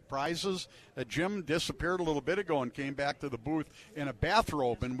fantastic prizes. Jim disappeared a little bit ago and came back to the booth in a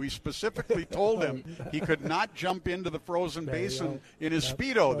bathrobe, and we specifically told him he could not jump into the Frozen Basin in his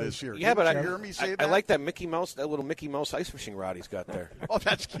Speedo this year. Yeah, but Did you hear me say that? I like that little Mickey Mouse ice fishing rod he's got there. Oh,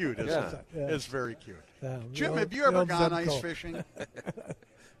 that's cute, isn't it? Yeah. It's very cute. Yeah. Jim, have you ever gone ice fishing?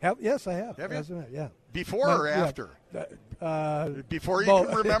 Yes, I have. Have you? Yeah. Before or after? Before you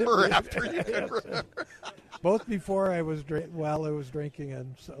can remember, after you can remember. Both before I was while I was drinking,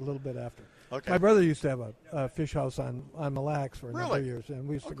 and a little bit after. Okay. My brother used to have a fish house on Mille Lacs for a number of years, and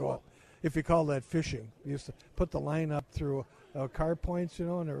we used to go up. If you call that fishing, we used to put the line up through car points,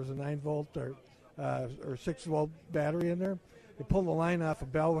 and there was a 9-volt or 6-volt battery in there. You pull the line off, a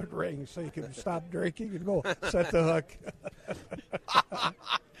bell would ring, so you could stop drinking and go set the hook.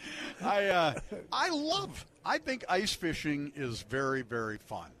 I think ice fishing is very, very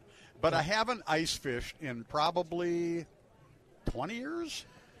fun. But I haven't ice fished in probably 20 years.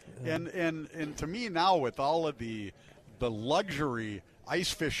 Yeah. And to me now, with all of the luxury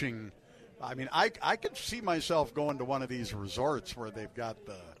ice fishing, I mean, I could see myself going to one of these resorts where they've got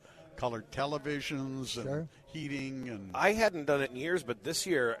the colored televisions and heating. And I hadn't done it in years, but this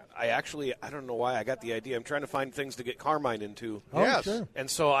year I don't know why I got the idea. I'm trying to find things to get Carmine into. Oh, yes. Sure. And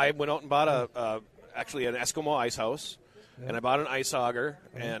so I went out and bought actually an Eskimo ice house. And I bought an ice auger,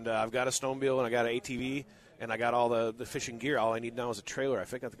 and I've got a snowmobile, and I got an ATV, and I got all the fishing gear. All I need now is a trailer. I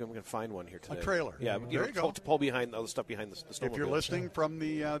think I'm going to find one here today. A trailer. Yeah, there you go. To pull behind all the stuff behind the snowmobile. If you're listening from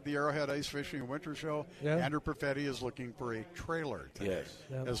the Arrowhead Ice Fishing and Winter Show, Andrew Perfetti is looking for a trailer today,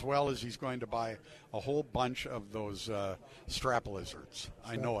 as well as he's going to buy a whole bunch of those strap lizards.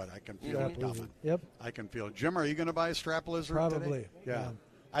 I know it. I can feel it coming. Yep. I can feel it. Jim, are you going to buy a strap lizard Probably. today? Yeah.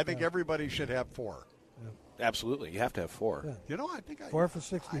 I think everybody should have 4. Absolutely, you have to have 4. Yeah. You know, I think 4 for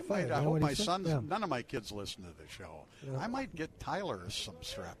 65. I hope my sons. None of my kids listen to the show. I might get Tyler some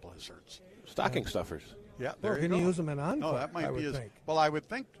strap lizards, stocking stuffers. Yeah, there you can go. you use them in Encore? No, that might be well. I would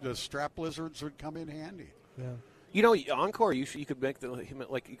think the strap lizards would come in handy. Yeah. You know, Encore, you could make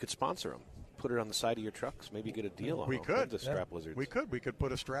you could sponsor them. Put it on the side of your trucks. Maybe get a deal on We them. could. The strap lizards. We could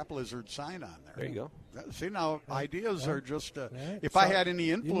put a strap lizard sign on there. There you go. See, now ideas are just. If I had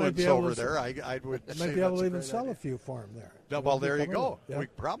any influence over there, I would. Might be able to even sell a few for them there. Well, there you go. We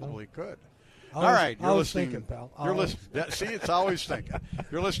probably could. All right, you're always listening. thinking, pal. You're listening. See, it's always thinking.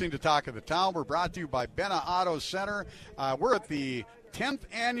 You're listening to Talk of the Town. We're brought to you by Benna Auto Center. We're at the 10th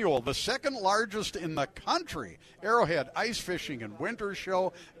annual, the second largest in the country, Arrowhead Ice Fishing and Winter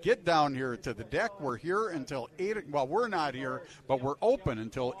Show. Get down here to the deck. We're here until 8. Well, we're not here, but we're open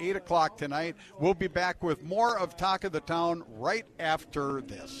until 8 o'clock tonight. We'll be back with more of Talk of the Town right after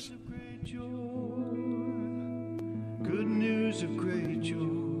this. Good news of great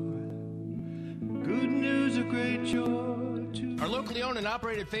joy. Good news of great joy. Our locally owned and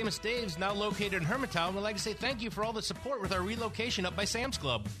operated Famous Dave's, now located in Hermantown, would like to say thank you for all the support with our relocation up by Sam's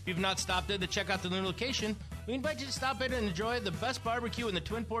Club. If you've not stopped in to check out the new location, we invite you to stop in and enjoy the best barbecue in the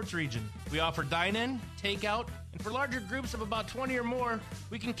Twin Ports region. We offer dine-in, takeout, and for larger groups of about 20 or more,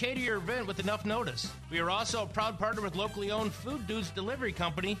 we can cater your event with enough notice. We are also a proud partner with locally owned Food Dudes Delivery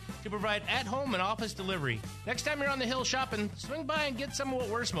Company to provide at-home and office delivery. Next time you're on the hill shopping, swing by and get some of what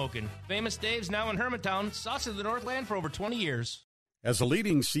we're smoking. Famous Dave's, now in Hermantown, sauce of the Northland for over 20 years. As a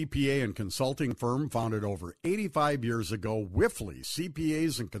leading CPA and consulting firm founded over 85 years ago, Wifley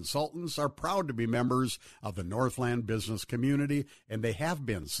CPAs and Consultants are proud to be members of the Northland business community, and they have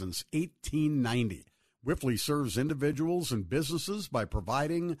been since 1890. Wifley serves individuals and businesses by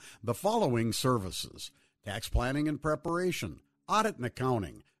providing the following services: tax planning and preparation, audit and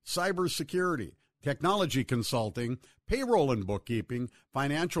accounting, cybersecurity, technology consulting, payroll and bookkeeping,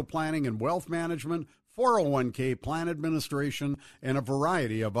 financial planning and wealth management, 401k plan administration, and a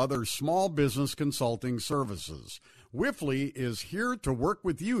variety of other small business consulting services. Wifley is here to work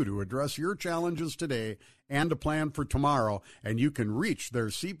with you to address your challenges today and to plan for tomorrow, and you can reach their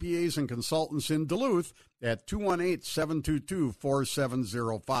CPAs and consultants in Duluth at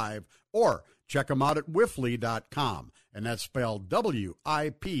 218-722-4705 or check them out at wifley.com, and that's spelled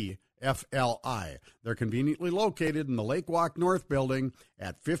WIPFLI. They're conveniently located in the Lake Walk North building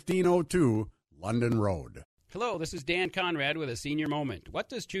at 1502 London Road. Hello, this is Dan Conrad with a senior moment. What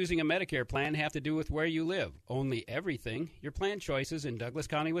does choosing a Medicare plan have to do with where you live? Only everything. Your plan choices in Douglas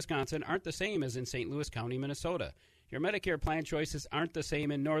County, Wisconsin aren't the same as in St. Louis County, Minnesota. Your Medicare plan choices aren't the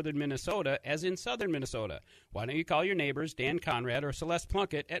same in northern Minnesota as in southern Minnesota. Why don't you call your neighbors, Dan Conrad or Celeste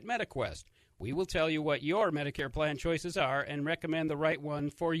Plunkett at MediQuest? We will tell you what your Medicare plan choices are and recommend the right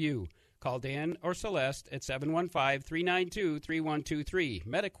one for you. Call Dan or Celeste at 715-392-3123.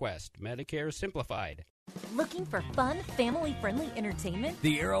 MediQuest, Medicare Simplified. Looking for fun, family-friendly entertainment?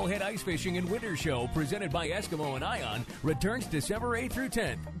 The Arrowhead Ice Fishing and Winter Show, presented by Eskimo and Ion, returns December 8th through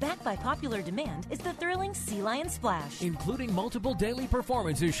 10th. Backed by popular demand is the thrilling Sea Lion Splash, including multiple daily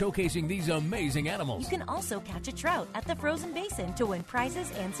performances showcasing these amazing animals. You can also catch a trout at the frozen basin to win prizes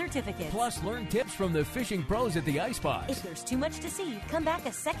and certificates. Plus, learn tips from the fishing pros at the ice pods. If there's too much to see, come back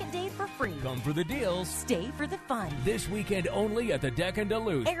a second day for free. Come for the deals. Stay for the fun. This weekend only at the Deck in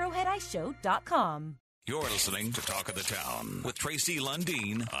Duluth. ArrowheadIceShow.com. You're listening to Talk of the Town with Tracy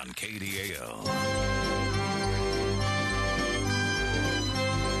Lundeen on KDAL.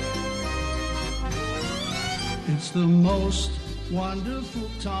 It's the most wonderful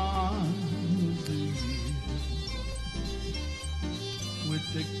time of the year,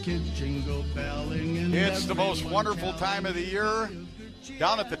 with the kids jingle belling and it's the most wonderful time of the year.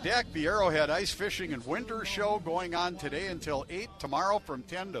 Down at the deck, the Arrowhead Ice Fishing and Winter Show going on today until 8, tomorrow from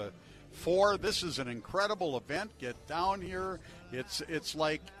 10 to 4. This is an incredible event. Get down here. It's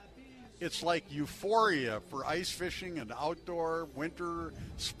like euphoria for ice fishing and outdoor winter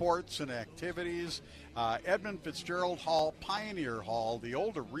sports and activities. Edmund Fitzgerald Hall, Pioneer Hall, the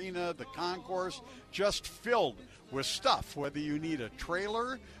old arena, the concourse, just filled with stuff, whether you need a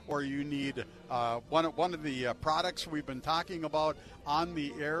trailer or you need one of the products we've been talking about on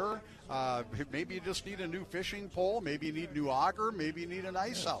the air. Maybe you just need a new fishing pole. Maybe you need a new auger. Maybe you need an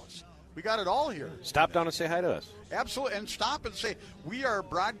ice house. We got it all here. Stop down and say hi to us. Absolutely, and stop and say we are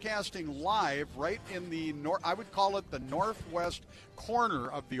broadcasting live right in the I would call it the northwest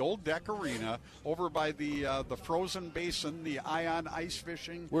corner of the old Deck Arena, over by the frozen basin, the Ion Ice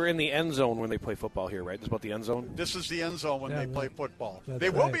Fishing. We're in the end zone when they play football here, right? This is about the end zone. This is the end zone when they play football. That's they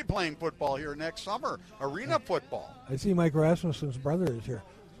will right. be playing football here next summer, arena football. I see Mike Rasmussen's brother is here.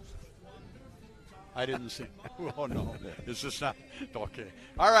 I didn't see. Oh no, is this not okay?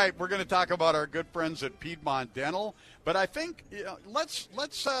 All right, we're going to talk about our good friends at Piedmont Dental, but I think let's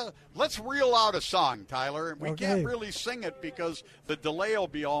reel out a song, Tyler. We can't really sing it because the delay will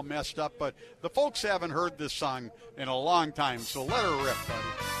be all messed up. But the folks haven't heard this song in a long time, so let her rip, buddy.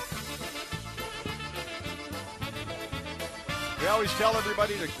 We always tell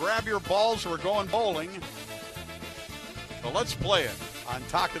everybody to grab your balls. We're going bowling, so let's play it on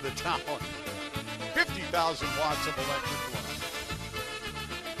Talk of the Town. 50,000 watts of electric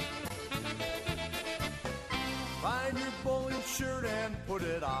find your bowling shirt and put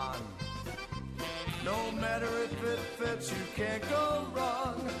it on. No matter if it fits, you can't go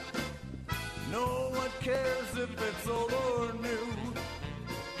wrong. No one cares if it's old or new.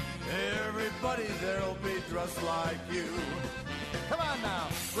 Everybody there'll be dressed like you. Come on now.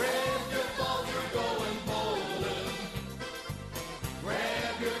 Grab your balls, we're going bowling.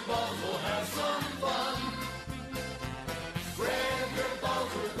 Grab your balls, we'll have some fun. Grab your balls,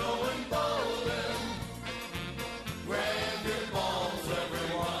 we're going bowling. Grab your balls,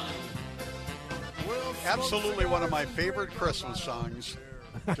 everyone. We'll Absolutely one of my favorite Christmas songs.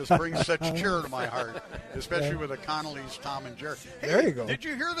 Just brings such cheer to my heart, especially with the Connolly's, Tom and Jerry. Hey, there you go. Did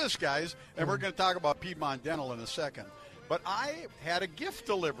you hear this, guys? And we're going to talk about Piedmont Dental in a second. But I had a gift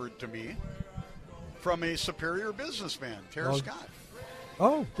delivered to me from a Superior businessman, Terry Scott.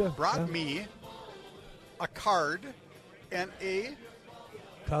 Oh, brought me a card and a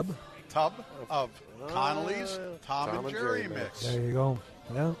tub of Connolly's Tom and Jerry mix. There you go.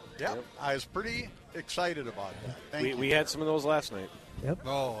 Yeah. Yep. I was pretty excited about that. Thank you. We had some of those last night. Yep.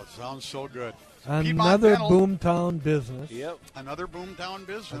 Oh, it sounds so good. Another Boomtown business. Yep. Another Boomtown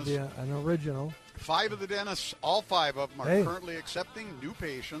business. An original. 5 of the dentists, all 5 of them, are currently accepting new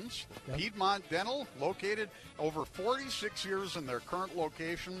patients. Yep. Piedmont Dental, located over 46 years in their current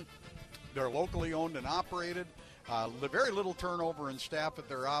location. They're locally owned and operated. Very little turnover in staff at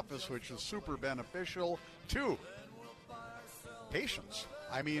their office, which is super beneficial to patients.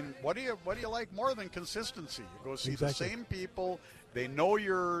 I mean, what do you like more than consistency? You go see the same people. They know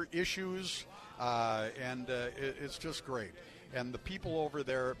your issues, and it's just great. And the people over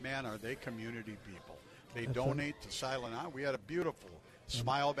there, man, are they community people. They donate to Silent Auction. We had a beautiful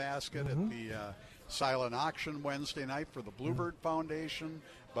smile basket at the silent auction Wednesday night for the Bluebird Foundation.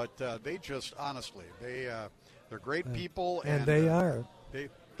 But they just, honestly, they're great people. And they are.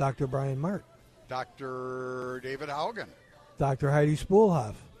 Dr. Brian Mart. Dr. David Haugen. Dr. Heidi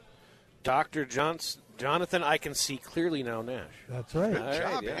Spoolhoff. Dr. Jonathan, I can see clearly now, Nash. That's right. Good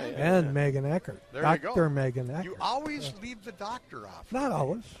job, And Megan Eckert. There Dr. you go. Megan Eckert. You always leave the doctor off. Not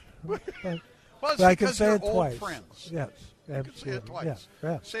always. Well, but I can because say you're it old twice. Friends. Yes, you absolutely. can say it twice.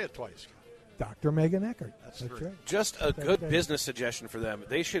 Yeah. Say it twice. Dr. Megan Eckert. That's right. Just a good business suggestion for them.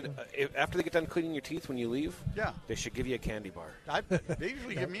 They should, after they get done cleaning your teeth when you leave, they should give you a candy bar. They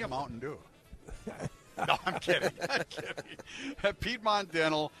usually give me a Mountain Dew. No, I'm kidding. Piedmont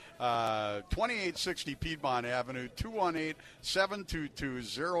Dental, 2860 Piedmont Avenue,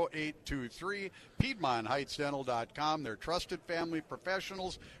 218-722-0823, PiedmontHeightsDental.com. They're trusted family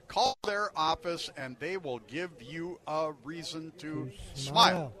professionals. Call their office, and they will give you a reason to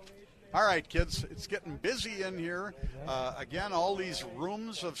smile. All right, kids, it's getting busy in here. Again, all these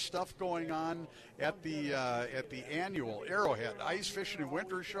rooms of stuff going on at the annual Arrowhead Ice Fishing and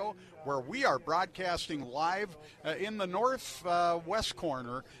Winter Show, where we are broadcasting live in the northwest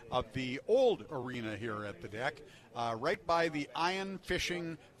corner of the old arena here at the deck, right by the Iron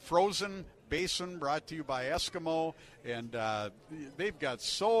Fishing Frozen Basin, brought to you by Eskimo. And they've got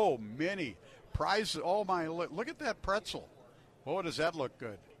so many prizes. Oh, my, look at that pretzel. Oh, does that look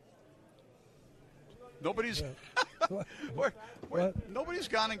good? Nobody's nobody's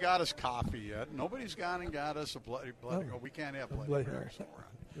gone and got us coffee yet. Nobody's gone and got us a bloody. We can't have bloody Marys.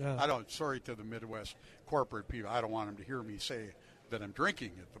 I don't. Sorry to the Midwest corporate people. I don't want them to hear me say that I'm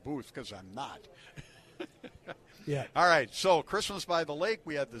drinking at the booth, because I'm not. Yeah. All right. So Christmas by the Lake.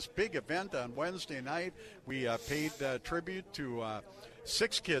 We had this big event on Wednesday night. We paid tribute to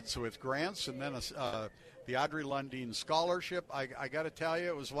 6 kids with grants, and then the Audrey Lundeen Scholarship. I got to tell you,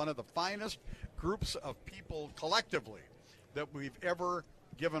 it was one of the finest groups of people collectively that we've ever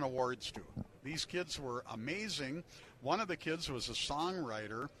given awards to. These kids were amazing. One of the kids was a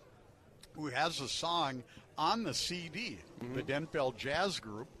songwriter who has a song on the CD, the Denfeld Jazz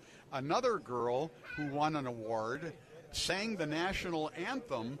Group. Another girl who won an award sang the national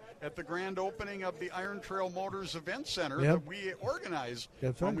anthem at the grand opening of the Iron Trail Motors Event Center that we organized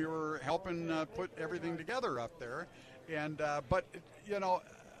when we were helping put everything together up there. And but, you know,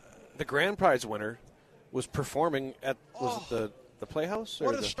 the grand prize winner was performing at the Playhouse?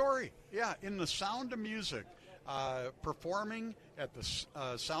 What a story. Yeah, in the Sound of Music, performing at the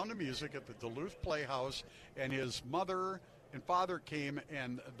Sound of Music at the Duluth Playhouse, and his mother and father came,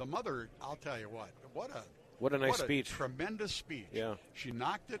 and the mother, I'll tell you what a nice speech. Tremendous speech. Yeah. She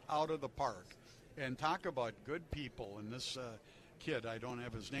knocked it out of the park. And talk about good people. And this kid, I don't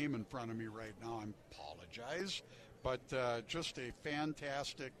have his name in front of me right now, I apologize. But just a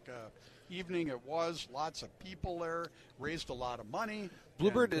fantastic evening it was. Lots of people there, raised a lot of money.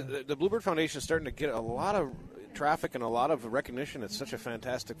 Bluebird, the Bluebird Foundation is starting to get a lot of traffic and a lot of recognition. It's such a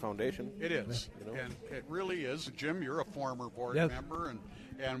fantastic foundation. It is, and it really is. Jim, you're a former board member,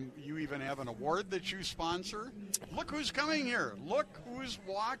 and you even have an award that you sponsor. Look who's coming here. Look who's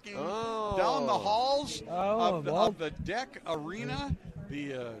walking down the halls of the Deck Arena.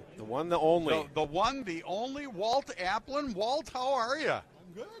 The one, the only. The one, the only, Walt Applin. Walt, how are you?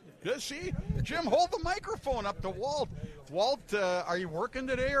 Good. Good. See, Jim, hold the microphone up to Walt. Walt, are you working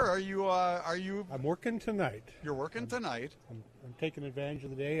today, or are you? I'm working tonight. You're working tonight. I'm taking advantage of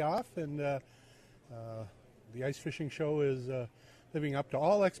the day off, and the ice fishing show is living up to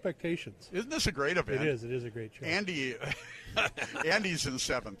all expectations. Isn't this a great event? It is. It is a great show. Andy's in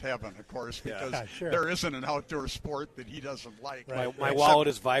seventh heaven, of course, because sure. there isn't an outdoor sport that he doesn't like. Right. My wallet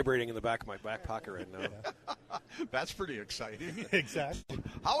is vibrating in the back of my back pocket right now. That's pretty exciting. Exactly.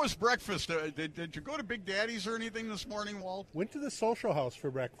 How was breakfast? Did you go to Big Daddy's or anything this morning, Walt? Went to the Social House for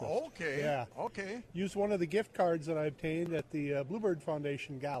breakfast. Okay. Yeah. Okay. Used one of the gift cards that I obtained at the Bluebird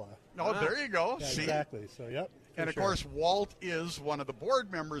Foundation Gala. Oh, there you go. Yeah, see? Exactly. So, yep. And, of course, Walt is one of the board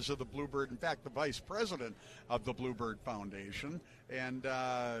members of the Bluebird, in fact, the vice president of the Bluebird Foundation. And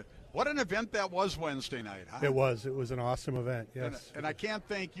what an event that was Wednesday night, huh? It was. It was an awesome event, yes. And I can't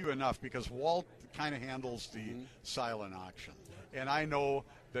thank you enough, because Walt kind of handles the silent auction. And I know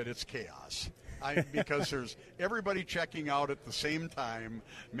that it's chaos. Because there's everybody checking out at the same time,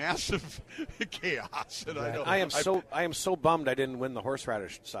 massive chaos. And I am so bummed I didn't win the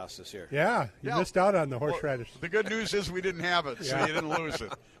horseradish sauce this year. Yeah, you missed out on the horseradish. Well, the good news is we didn't have it, so you didn't lose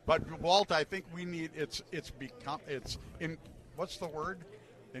it. But Walt, I think we need what's the word?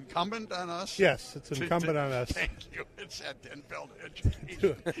 Incumbent on us? Yes, it's incumbent on us. Thank you. It's that 10-belt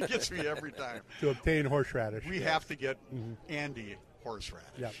education. It gets me every time. To obtain horseradish. We have to get Andy horseradish.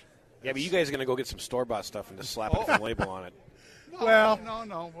 Yep. Yeah, but you guys are going to go get some store-bought stuff and just slap a different label on it.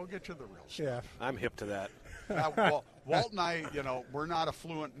 No, we'll get you the real stuff. Yeah. I'm hip to that. Walt and I, we're not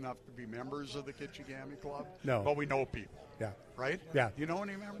affluent enough to be members of the Kitchigami Club. No. But we know people. Yeah. Right? Yeah. You know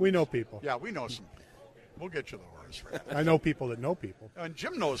any members? We know people. Yeah, we know some people. We'll get you the horseradish. I know people that know people. And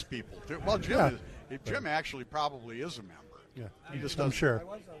Jim knows people, too. Well, Jim actually probably is a member. Yeah. He just I'm doesn't. sure.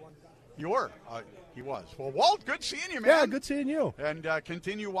 You were. He was. Well, Walt, good seeing you, man. Yeah, good seeing you. And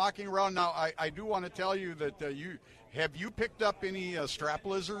continue walking around. Now, I do want to tell you that have you picked up any strap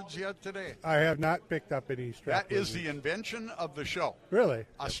lizards yet today? I have not picked up any strap lizards. That is the invention of the show. Really?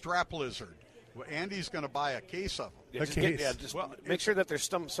 A strap lizard. Well, Andy's going to buy a case of them. Yeah, just make sure that there's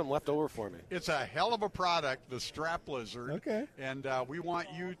some left over for me. It's a hell of a product, the strap lizard. Okay. And we want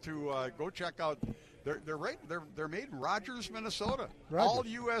you to go check out. They're made in Rogers, Minnesota. Rogers. All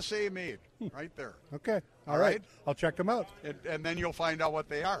USA made, right there. Okay. All right. I'll check them out. And then you'll find out what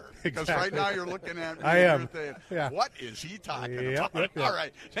they are. Because Exactly. right now you're looking at me. I am. Yeah. What is he talking about? Yep. All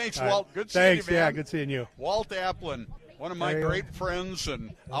right. Thanks, All right. Walt. Good seeing you, man. Yeah, good seeing you. Walt Applin, one of my great friends,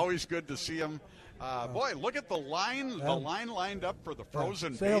 and always good to see him. Boy, look at the line. The line lined up for the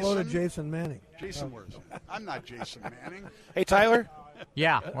frozen Say hello to Jason Manning. Jason, where's I'm not Jason Manning. Hey, Tyler.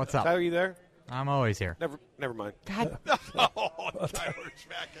 Yeah, what's up? Tyler, you there? I'm always here. Never mind. God. Tyler's back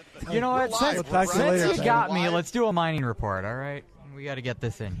at the. You know what? Since you got me, let's do a mining report, all right? We got to get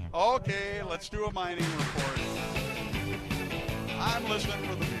this in here. Okay, let's do a mining report. I'm listening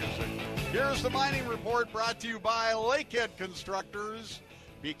for the music. Here's the mining report brought to you by Lakehead Constructors,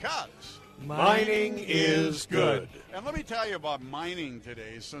 because mining is good. And let me tell you about mining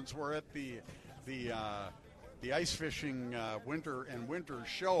today, since we're at the ice fishing winter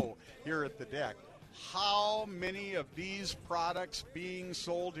show here at the Deck. How many of these products being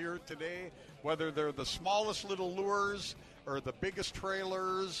sold here today, whether they're the smallest little lures or the biggest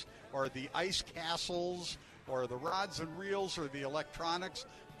trailers or the ice castles or the rods and reels or the electronics,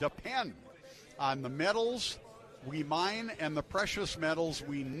 depend on the metals we mine and the precious metals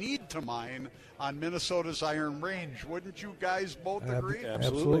we need to mine on Minnesota's Iron Range. Wouldn't you guys both agree?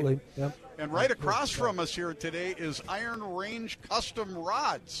 Absolutely. Yep. And right across from us here today is Iron Range Custom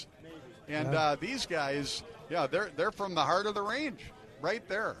Rods. And these guys, they're from the heart of the range, right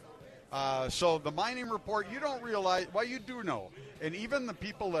there. So the mining report, you don't realize, well, you do know. And even the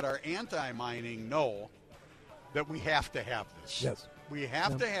people that are anti-mining know that we have to have this. Yes. We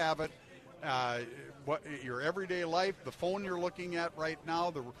have to have it. Your everyday life, the phone you're looking at right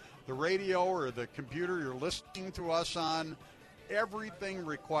now, the radio or the computer you're listening to us on, everything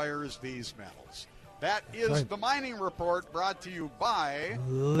requires these metals. That is the mining report brought to you by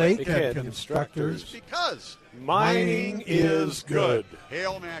Lakehead Constructors. Because mining is good.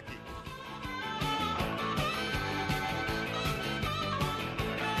 Hail Mackie.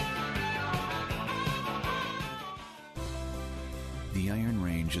 The Iron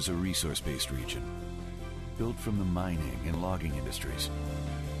Range is a resource-based region. built from the mining and logging industries.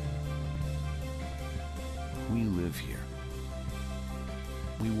 We live here.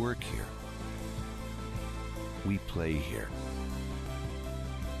 We work here. We play here.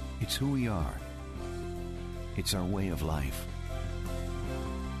 It's who we are. It's our way of life.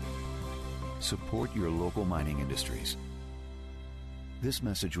 Support your local mining industries. This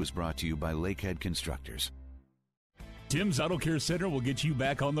message was brought to you by Lakehead Constructors. Tim's Auto Care Center will get you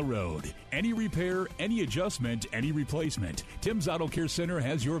back on the road. Any repair, any adjustment, any replacement. Tim's Auto Care Center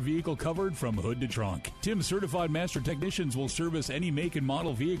has your vehicle covered from hood to trunk. Tim's certified master technicians will service any make and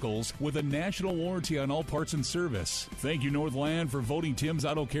model vehicles with a national warranty on all parts and service. Thank you, Northland, for voting Tim's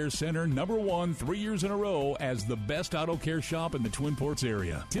Auto Care Center #1 3 years in a row as the best auto care shop in the Twin Ports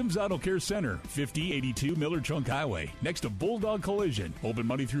area. Tim's Auto Care Center, 5082 Miller Trunk Highway, next to Bulldog Collision. Open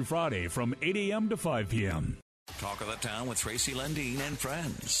Monday through Friday from 8 a.m. to 5 p.m. Talk of the Town with Tracy Lundeen and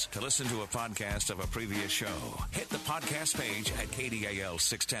friends. To listen to a podcast of a previous show, hit the podcast page at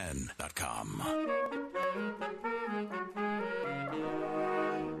KDAL610.com.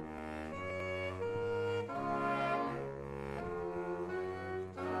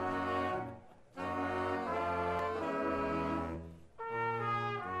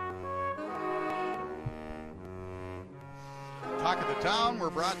 Talk of the Town, we're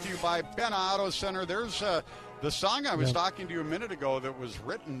brought to you by Benna Auto Center. There's the song I was talking to you a minute ago that was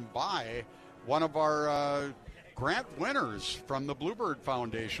written by one of our grant winners from the Bluebird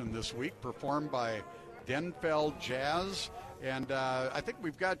Foundation this week, performed by Denfeld Jazz. And I think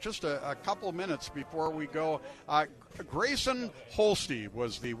we've got just a couple minutes before we go. Grayson Holste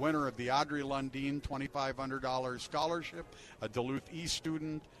was the winner of the Audrey Lundeen $2,500 scholarship, a Duluth East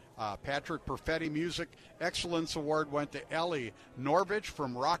student. Patrick Perfetti Music Excellence Award went to Ellie Norvich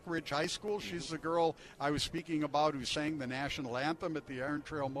from Rockridge High School. She's the girl I was speaking about who sang the national anthem at the Iron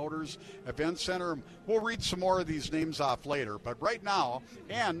Trail Motors Event Center. We'll read some more of these names off later. But right now,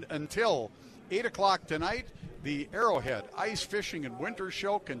 and until 8 o'clock tonight, the Arrowhead Ice Fishing and Winter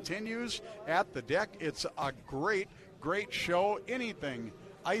Show continues at the deck. It's a great, great show. Anything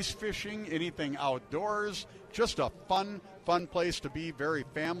ice fishing, anything outdoors, just a fun place to be, very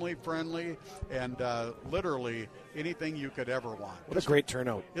family friendly, and literally anything you could ever want. What a great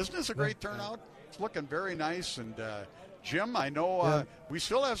turnout. Isn't this a great turnout? It's looking very nice. And Jim, I know we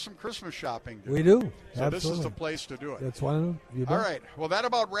still have some Christmas shopping to do. We do. So Absolutely. This is the place to do it. That's one of them. You All right. Well, that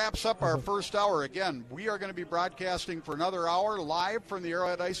about wraps up our first hour. Again, we are going to be broadcasting for another hour live from the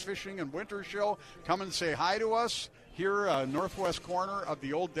Arrowhead Ice Fishing and Winter Show. Come and say hi to us here, northwest corner of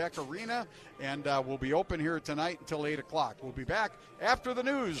the Old Deck Arena, and we'll be open here tonight until 8 o'clock. We'll be back after the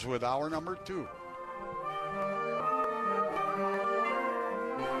news with hour number 2.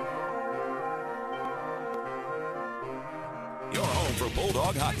 Your home for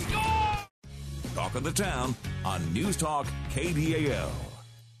Bulldog hockey. Talk of the Town on News Talk KDAL.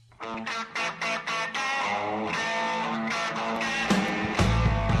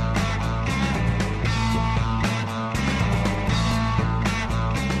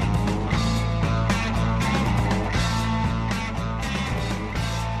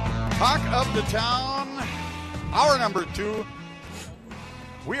 Talk of the Town, hour number 2.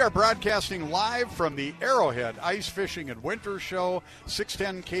 We are broadcasting live from the Arrowhead Ice Fishing and Winter Show,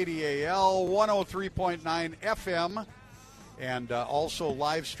 610 KDAL, 103.9 FM, and also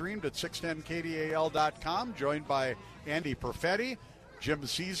live streamed at 610KDAL.com, joined by Andy Perfetti. Jim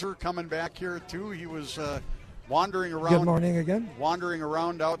Caesar coming back here, too. He was wandering around. Good morning again. Wandering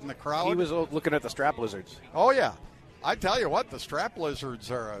around out in the crowd. He was looking at the strap lizards. Oh, yeah. I tell you what, the strap lizards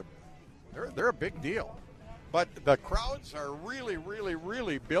are they're a big deal. But the crowds are really, really,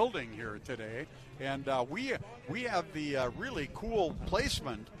 really building here today. And we have the really cool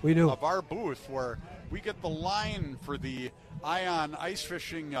placement of our booth where we get the line for the Ion Ice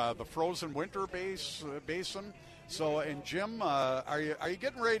Fishing, the frozen winter basin. So, and Jim, are you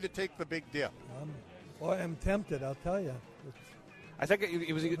getting ready to take the big dip? Well, I'm tempted, I'll tell you. I think weren't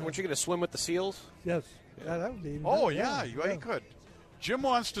you going to swim with the seals? Yes. Yeah, that would be even Oh, better. yeah, you could. Jim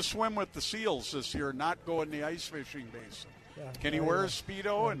wants to swim with the seals this year, not go in the ice fishing basin. Yeah. Can he wear a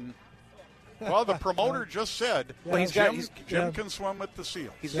Speedo? And well, the promoter just said Jim can swim with the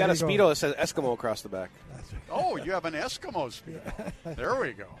seals. He's got a Speedo that says Eskimo across the back. Oh, you have an Eskimo Speedo. There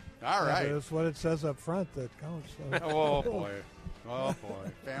we go. All right. That's what it says up front that counts. So. Oh, boy. Oh,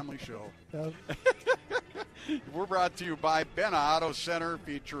 boy. Family show. We're brought to you by Benna Auto Center,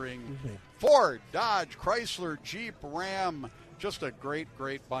 featuring Ford, Dodge, Chrysler, Jeep, Ram. Just a great,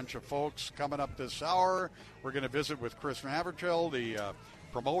 great bunch of folks coming up this hour. We're going to visit with Chris Maverchill, the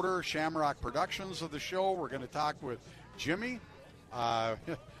promoter, Shamrock Productions of the show. We're going to talk with Jimmy.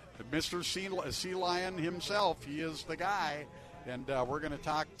 Mr. Sea Lion himself. He is the guy, and we're going to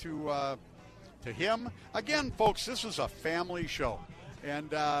talk to him. Again, folks, this is a family show,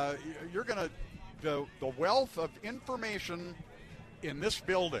 and you're going to, the wealth of information in this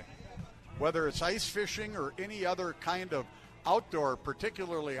building, whether it's ice fishing or any other kind of outdoor,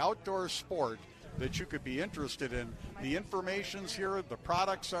 particularly outdoor sport that you could be interested in. The information's here, the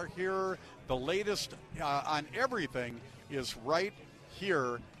products are here, the latest on everything is right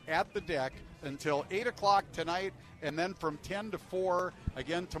here at the deck until 8 o'clock tonight, and then from 10 to 4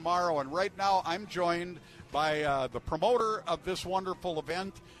 again tomorrow. And right now I'm joined by the promoter of this wonderful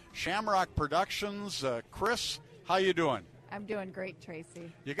event, Shamrock Productions. Chris, how you doing? I'm doing great,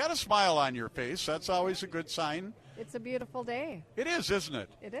 Tracy. You got a smile on your face. That's always a good sign. It's a beautiful day. It is, isn't it?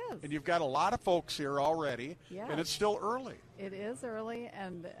 It is. And you've got a lot of folks here already, yeah. And it's still early. It is early,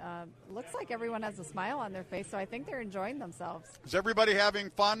 and looks like everyone has a smile on their face, so I think they're enjoying themselves. Is everybody having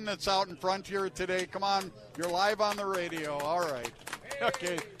fun that's out in front here today? Come on, you're live on the radio. All right.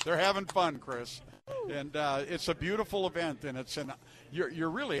 Okay, they're having fun, Chris. And it's a beautiful event, and it's you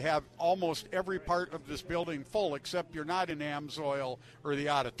really have almost every part of this building full, except you're not in AMSOIL or the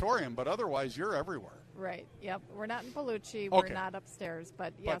auditorium, but otherwise you're everywhere. Right, yep. We're not in Palucci. Okay. We're not upstairs.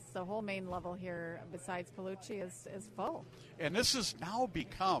 But yes, the whole main level here, besides Palucci, is full. And this has now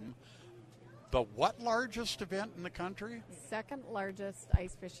become the what largest event in the country? Second largest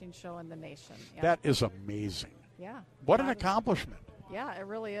ice fishing show in the nation. Yep. That is amazing. Yeah. What an accomplishment. Yeah, it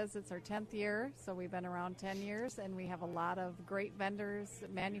really is. It's our 10th year, so we've been around 10 years, and we have a lot of great vendors.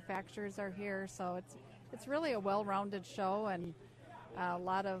 Manufacturers are here, so it's really a well-rounded show, and a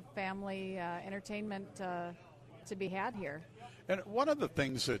lot of family entertainment to be had here. And one of the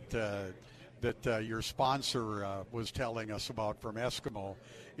things that your sponsor was telling us about from Eskimo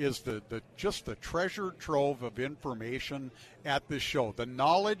is just the treasure trove of information at this show. The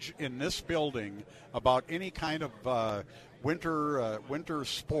knowledge in this building about any kind of winter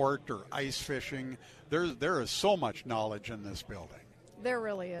sport or ice fishing, there is so much knowledge in this building. There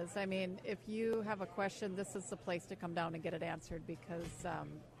really is. I mean, if you have a question, this is the place to come down and get it answered, because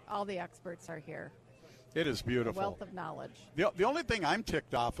all the experts are here. It is beautiful. A wealth of knowledge. The only thing I'm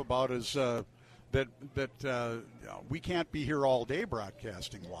ticked off about is that we can't be here all day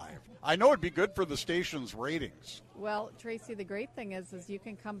broadcasting live. I know it'd be good for the station's ratings. Well, Tracy, the great thing is you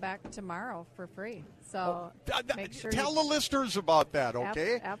can come back tomorrow for free. So make sure tell the listeners about that,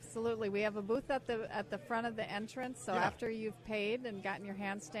 okay? Absolutely. We have a booth at the front of the entrance. So after you've paid and gotten your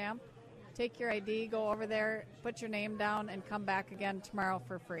hand stamp, take your ID, go over there, put your name down, and come back again tomorrow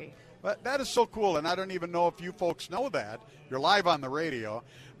for free. But that is so cool, and I don't even know if you folks know that. You're live on the radio.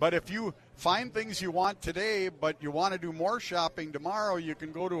 But if you find things you want today, but you want to do more shopping tomorrow, you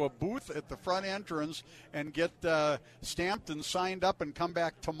can go to a booth at the front entrance and get stamped and signed up and come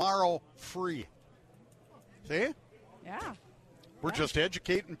back tomorrow free. See? Yeah. We're just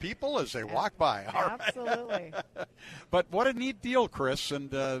educating people as they walk by. All right. Absolutely. But what a neat deal, Chris,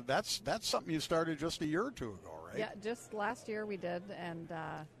 and that's something you started just a year or two ago, right? Yeah, just last year we did, and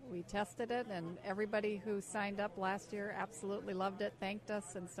we tested it, and everybody who signed up last year absolutely loved it, thanked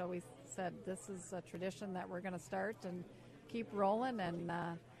us, and so we said this is a tradition that we're going to start and keep rolling, and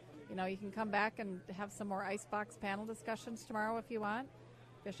you can come back and have some more Icebox panel discussions tomorrow if you want.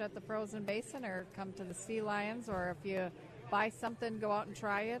 Fish at the Frozen Basin, or come to the Sea Lions, or if you buy something, go out and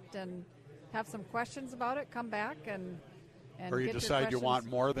try it and have some questions about it, come back and or you get decide your you want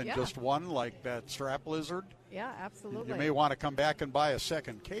more than just one, like that strap lizard. Yeah, absolutely. You may want to come back and buy a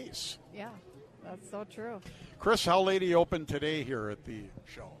second case. Yeah, that's so true. Chris, how late are you open today here at the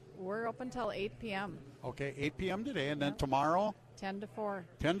show? We're open till 8 p.m. Okay, 8 p.m. today, and then tomorrow? 10 to 4.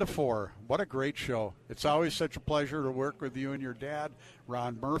 10 to 4. What a great show. It's always such a pleasure to work with you and your dad,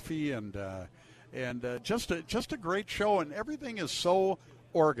 Ron Murphy, and just a great show, and everything is so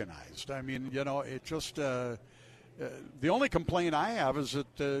organized. I mean, it just the only complaint I have is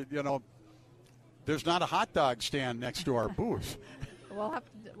that there's not a hot dog stand next to our booth.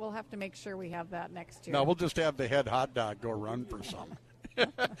 We'll have to make sure we have that next year. No, we'll just have the head hot dog go run for some.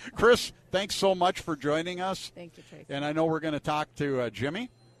 Chris, thanks so much for joining us. Thank you, Tracy. And I know we're going to talk to Jimmy.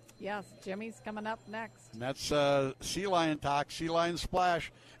 Yes, Jimmy's coming up next. And that's Sea Lion Talk, Sea Lion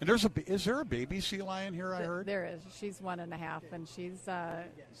Splash. And is there a baby sea lion here, I heard? There is. She's 1.5, and she's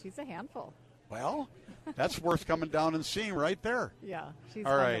a handful. Well, that's worth coming down and seeing right there. Yeah, she's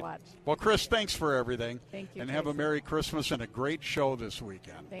all fun right. to watch. Well, Chris, thanks for everything. Thank you, And have a Tracy. Merry Christmas and a great show this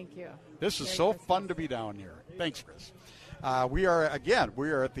weekend. Thank you. This is Merry so Christmas. fun to be down here. Thanks, Chris. We are at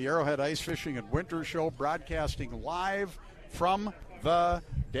the Arrowhead Ice Fishing and Winter Show, broadcasting live from the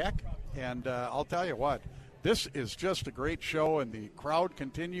deck. And I'll tell you what, this is just a great show, and the crowd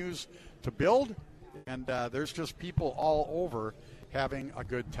continues to build, and there's just people all over having a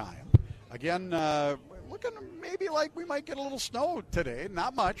good time. Again, looking maybe like we might get a little snow today.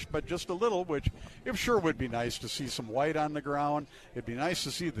 Not much, but just a little, which it sure would be nice to see some white on the ground. It'd be nice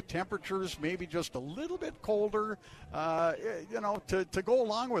to see the temperatures maybe just a little bit colder, to go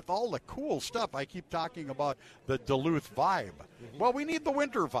along with all the cool stuff. I keep talking about the Duluth vibe. Mm-hmm. Well, we need the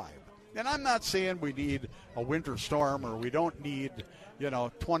winter vibe. And I'm not saying we need a winter storm or we don't need,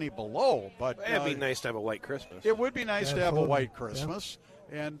 20 below. But it'd be nice to have a white Christmas. It would be nice to have a white Christmas. Yeah.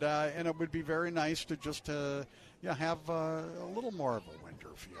 And it would be very nice to just have a little more of a winter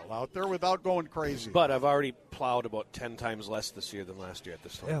feel out there without going crazy. But I've already plowed about 10 times less this year than last year at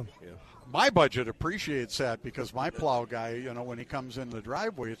this time. Yeah. My budget appreciates that because my plow guy, when he comes in the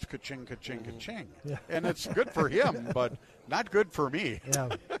driveway, it's ka-ching, ka-ching, ka-ching. Yeah. And it's good for him, but not good for me. Yeah.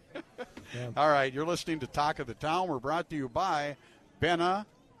 All right, you're listening to Talk of the Town. We're brought to you by Benna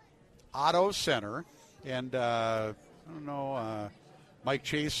Auto Center. And I don't know... Mike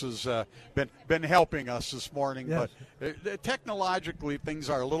Chase has been helping us this morning, yes. But technologically things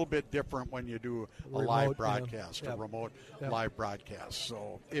are a little bit different when you do a live broadcast, a remote live broadcast.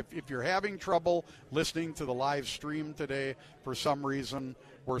 So if you're having trouble listening to the live stream today for some reason,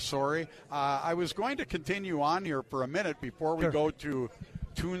 we're sorry. I was going to continue on here for a minute before we go to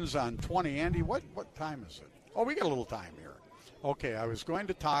Tunes on 20. Andy, what time is it? Oh, we got a little time here. Okay, I was going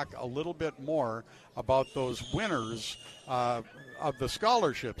to talk a little bit more about those winners of the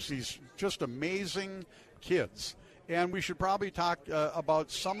scholarships, these just amazing kids. And we should probably talk about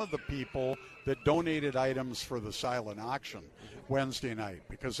some of the people that donated items for the silent auction Wednesday night,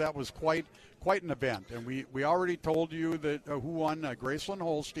 because that was quite an event. And we already told you that who won. Graceland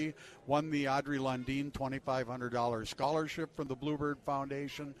Holste won the Audrey Lundeen $2,500 scholarship from the Bluebird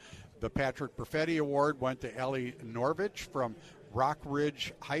Foundation. The Patrick Perfetti Award went to Ellie Norvich from Rock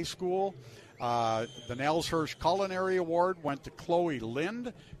Ridge High School. The Nels Hirsch Culinary Award went to Chloe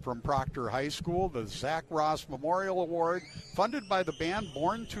Lind from Proctor High School. The Zach Ross Memorial Award, funded by the band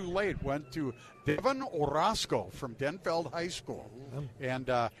Born Too Late, went to Devin Orozco from Denfeld High School. And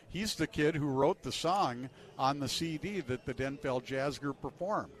he's the kid who wrote the song on the CD that the Denfeld Jazz Group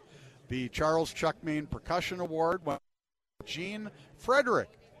performed. The Charles Chuckmain Percussion Award went to Jean Frederick.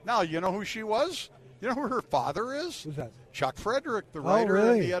 Now, you know who she was? You know who her father is? Who's that? Chuck Frederick, the writer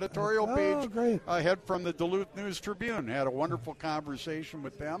in the editorial page. Great. Head from the Duluth News Tribune. Had a wonderful conversation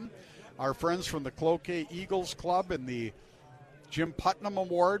with them. Our friends from the Cloquet Eagles Club and the Jim Putnam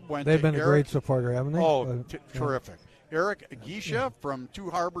Award went They've to been Eric. a great supporter, haven't they? Oh, terrific. Eric Geisha from Two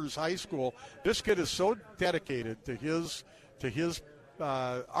Harbors High School. This kid is so dedicated to his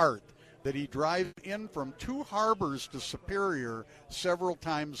art that he drives in from Two Harbors to Superior several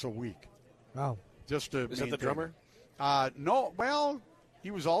times a week. Wow. Just to Is that the drummer? No. Well,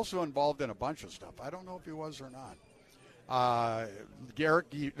 he was also involved in a bunch of stuff. I don't know if he was or not.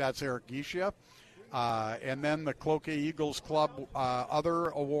 That's Eric Geisha. And then the Cloquet Eagles Club other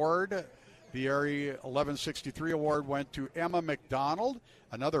award, the Area 1163 award went to Emma McDonald,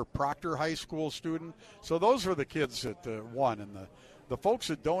 another Proctor High School student. So those were the kids that won. And the folks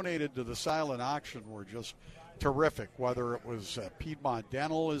that donated to the silent auction were just terrific, whether it was Piedmont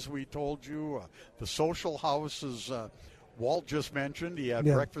Dental, as we told you, the Social House, as Walt just mentioned. He had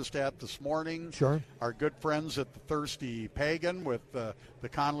breakfast at this morning. Sure. Our good friends at the Thirsty Pagan with the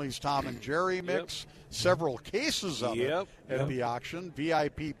Conley's Tom and Jerry mix. Several cases of it at the auction.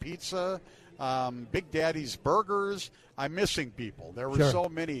 VIP Pizza, Big Daddy's Burgers. I'm missing people. There were so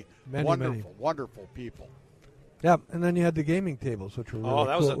many wonderful people. Yeah, and then you had the gaming tables, which were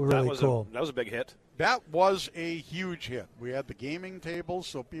really cool. That was a big hit. That was a huge hit. We had the gaming tables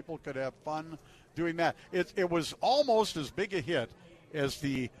so people could have fun doing that. It was almost as big a hit as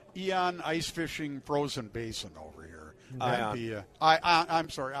the Eon Ice Fishing Frozen Basin over here. Ion.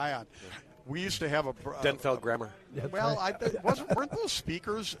 I'm sorry, Ion. We used to have a Denfeld Grammar. Well, weren't those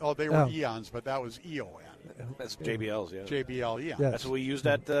speakers? Oh, they were Eons, but that was EON. That's JBL's, yeah. JBL, yeah. Yes. That's what we used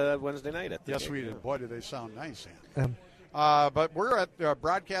at Wednesday night. Yes, we did. Boy, did they sound nice, Andy. But we're at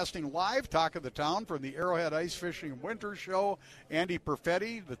broadcasting live, Talk of the Town, from the Arrowhead Ice Fishing Winter Show. Andy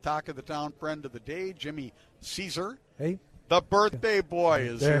Perfetti, the Talk of the Town friend of the day. Jimmy Caesar. Hey. The birthday boy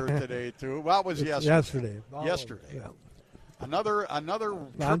is here today, too. Well, it was yesterday. Yesterday. Yeah. Another On trip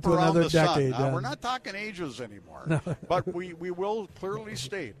to around another the decade, sun. We're not talking ages anymore. But we will clearly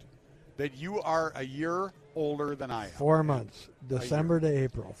state that you are a year older than I am. 4 months. December to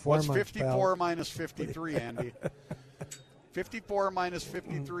April. 4 What's months, 54 minus 53, Andy? 54 minus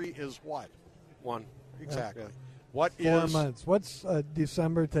 53 is what? 1. Exactly. Yeah. What 4 months. What's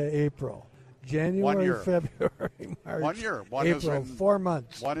December to April? January, 1 year. February, March, 1 year. One April, is in 4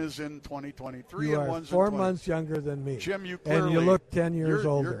 months. One is in 2023, You and are one's 4 in months younger than me. Jim, you and clearly you look 10 years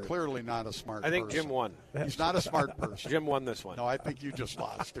older. You're clearly not a smart. I think person. Jim won. He's not a smart person. Jim won this one. No, I think you just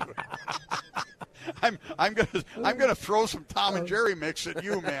lost to it. I'm gonna throw some Tom and Jerry mix at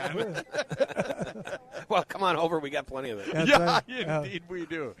you, man. Well, come on over. We got plenty of it. Indeed we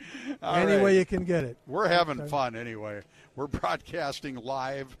do. Any way you can get it. We're having fun anyway. We're broadcasting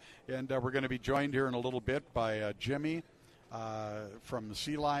live, and we're going to be joined here in a little bit by Jimmy from the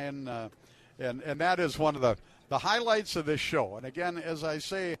Sea Lion, and that is one of the highlights of this show. And again, as I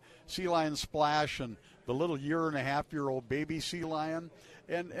say, Sea Lion Splash and the little 1.5-year-old baby sea lion.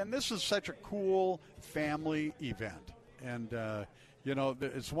 And this is such a cool family event. And,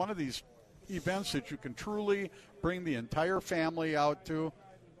 it's one of these events that you can truly bring the entire family out to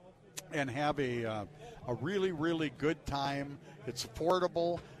and have a really, really good time. It's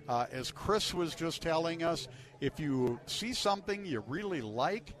affordable. As Chris was just telling us, if you see something you really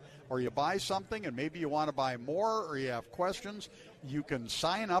like or you buy something and maybe you want to buy more or you have questions, you can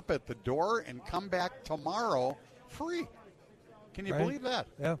sign up at the door and come back tomorrow free. Can you believe that?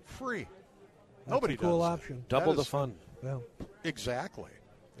 Yeah. Free. That's Nobody a cool does. option. Double the fun. Yeah. Exactly.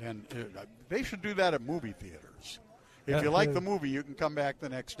 And they should do that at movie theaters. If Yeah, you like yeah. the movie, you can come back the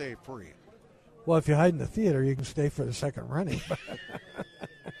next day free. Well, if you hide in the theater, you can stay for the second running.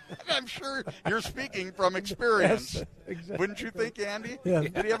 I'm sure you're speaking from experience. Yes, exactly. Wouldn't you think, Andy? Yeah.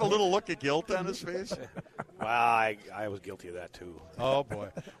 Did he have a little look of guilt on his face? Well, I was guilty of that, too. Oh, boy.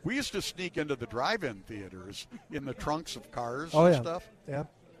 We used to sneak into the drive-in theaters in the trunks of cars Oh, and yeah. stuff. Yeah.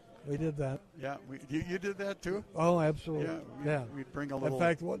 We did that. Yeah. You did that, too? Oh, absolutely. Yeah. We'd bring a little... In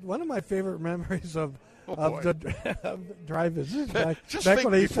fact, one of my favorite memories of boy. the drive-ins. This is back, Just back think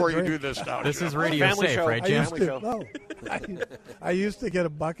when I used to before you drink. do this now. This Jim. is radio Family safe, show. right, I Jim? used to, no, I used to get a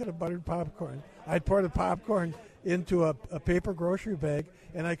bucket of buttered popcorn. I'd pour the popcorn into a paper grocery bag,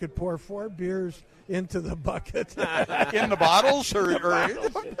 and I could pour 4 beers into the bucket. In the bottles? or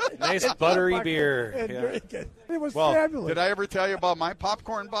Nice buttery beer. And Yeah. drink it. It was Well, fabulous. did I ever tell you about my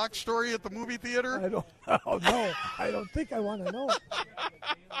popcorn box story at the movie theater? I don't know. I don't think I want to know.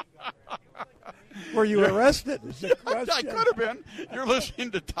 Were you arrested? Is the I question. could have been. You're listening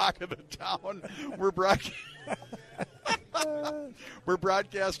to Talk of the Town. We're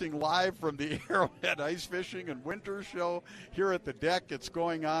broadcasting live from the Arrowhead Ice Fishing and Winter Show here at the deck. It's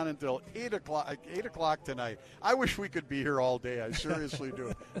going on until 8 o'clock tonight. I wish we could be here all day. I seriously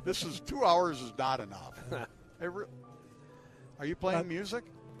do. This is 2 hours is not enough. Are you playing music?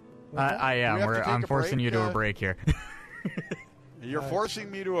 I am. Do we have to take I'm a forcing break? you to a break here. You're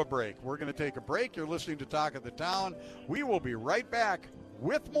forcing me to a break. We're going to take a break. You're listening to Talk of the Town. We will be right back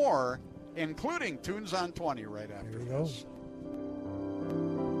with more, including Tunes on 20 right after Here we go. this.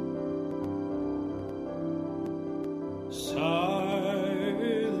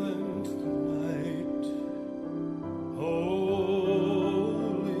 Silent night,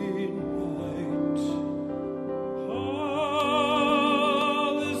 holy night,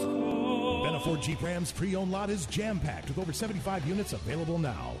 all is gone. Benaford Jeep Ram's pre-owned lot is jam-packed with over 75 units available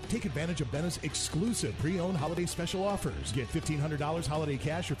now. Take advantage of Bena's exclusive pre-owned holiday special offers. Get $1,500 holiday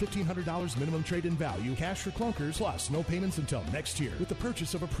cash or $1,500 minimum trade-in value, cash for clunkers, plus no payments until next year with the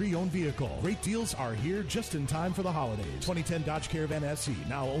purchase of a pre-owned vehicle. Great deals are here just in time for the holidays. 2010 Dodge Caravan SE,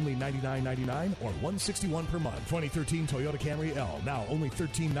 now only $99.99 or $161 per month. 2013 Toyota Camry L, now only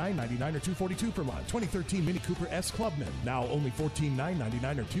 $13,999 or $242 per month. 2013 Mini Cooper S Clubman, now only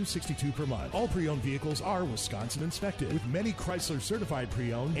 $14,999 or $262 per month. All pre-owned vehicles are Wisconsin inspected, with many Chrysler certified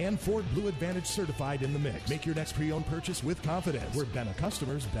pre-owned and Ford Blue Advantage certified in the mix. Make your next pre-owned purchase with confidence, where Bena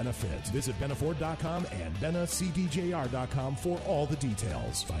customers benefit. Visit Benaford.com and BenaCDJR.com for all the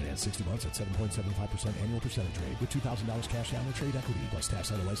details. Finance 60 months at 7.75% annual percentage rate with $2,000 cash down on trade equity, plus tax,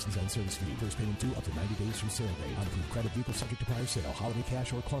 title, license, and service fee. First payment due up to 90 days from sale date. On approved credit vehicle subject to prior sale. Holiday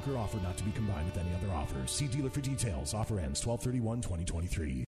cash or clunker offer not to be combined with any other offers. See dealer for details. Offer ends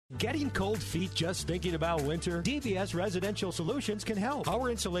 12/31/2023. Getting cold feet just thinking about winter? DBS Residential Solutions can help. Our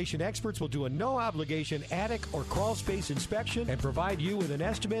insulation experts will do a no-obligation attic or crawl space inspection and provide you with an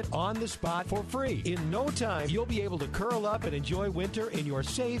estimate on the spot for free. In no time, you'll be able to curl up and enjoy winter in your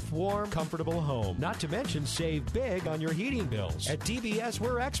safe, warm, comfortable home. Not to mention save big on your heating bills. At DBS,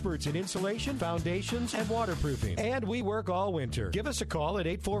 we're experts in insulation, foundations, and waterproofing. And we work all winter. Give us a call at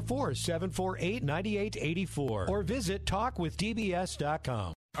 844-748-9884 or visit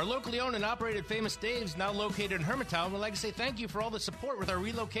talkwithdbs.com. Our locally owned and operated Famous Dave's, now located in Hermantown, would like to say thank you for all the support with our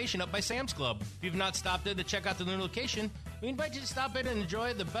relocation up by Sam's Club. If you've not stopped in to check out the new location, we invite you to stop in and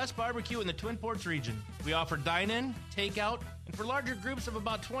enjoy the best barbecue in the Twin Ports region. We offer dine-in, takeout, and And for larger groups of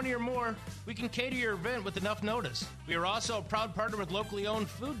about 20 or more, we can cater your event with enough notice. We are also a proud partner with locally owned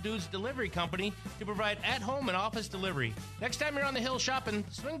Food Dudes Delivery Company to provide at-home and office delivery. Next time you're on the hill shopping,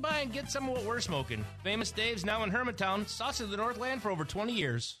 swing by and get some of what we're smoking. Famous Dave's now in Hermantown, sauce of the Northland for over 20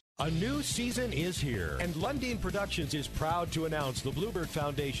 years. A new season is here, and Lundeen Productions is proud to announce the Bluebird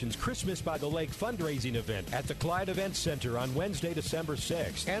Foundation's Christmas by the Lake fundraising event at the Clyde Event Center on Wednesday, December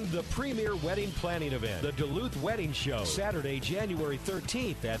 6th, and the premier wedding planning event, the Duluth Wedding Show, Saturday, January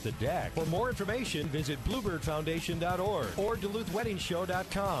 13th at the Deck. For more information, visit bluebirdfoundation.org or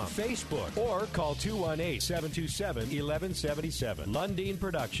duluthweddingshow.com, Facebook, or call 218-727-1177. Lundeen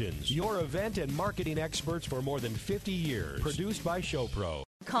Productions, your event and marketing experts for more than 50 years. Produced by ShowPro.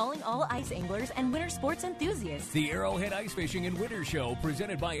 Calling all ice anglers and winter sports enthusiasts. The Arrowhead Ice Fishing and Winter Show,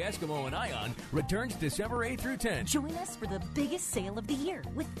 presented by Eskimo and Ion, returns December 8th through 10th. Join us for the biggest sale of the year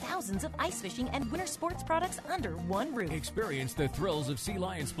with thousands of ice fishing and winter sports products under one roof. Experience the thrills of Sea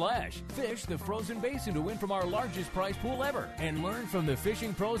Lion Splash. Fish the frozen basin to win from our largest prize pool ever. And learn from the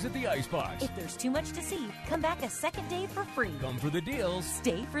fishing pros at the Icebox. If there's too much to see, come back a second day for free. Come for the deals.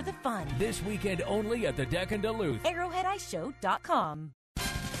 Stay for the fun. This weekend only at the Deck in Duluth. ArrowheadIceShow.com.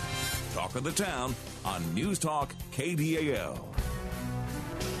 Talk of the Town on News Talk KDAL.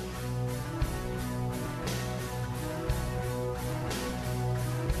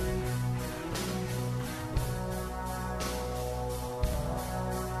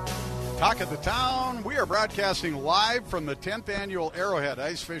 Talk of the Town. We are broadcasting live from the 10th Annual Arrowhead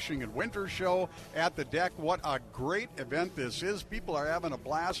Ice Fishing and Winter Show at the Deck. What a great event this is. People are having a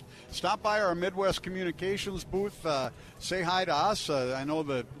blast. Stop by our Midwest Communications booth. Say hi to us. I know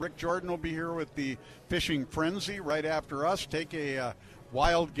that Rick Jordan will be here with the Fishing Frenzy right after us. Take a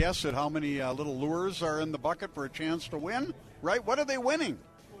wild guess at how many little lures are in the bucket for a chance to win. Right? What are they winning?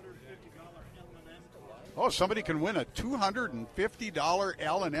 Oh, somebody can win a $250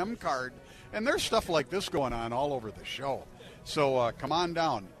 L&M card. And there's stuff like this going on all over the show. So come on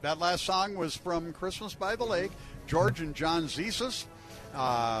down. That last song was from Christmas by the Lake, George and John Zesis.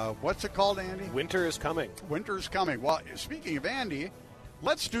 What's it called, Andy? Winter is Coming. Winter is Coming. Well, speaking of Andy,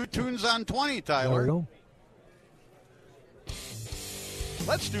 let's do Tunes on 20, Tyler. There we go.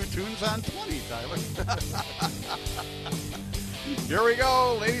 Let's do Tunes on 20, Tyler. Here we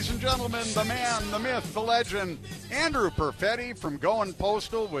go, ladies and gentlemen, the man, the myth, the legend, Andrew Perfetti from Going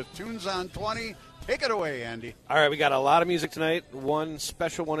Postal with Tunes on 20. Take it away, Andy. All right, we got a lot of music tonight. One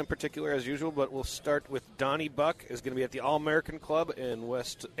special one in particular, as usual, but we'll start with Donnie Buck. Is going to be at the All-American Club in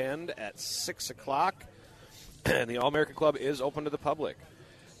West End at 6 o'clock. And the All-American Club is open to the public.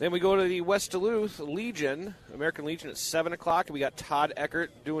 Then we go to the West Duluth Legion, American Legion, at 7 o'clock. We got Todd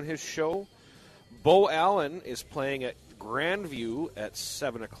Eckert doing his show. Bo Allen is playing at Grandview at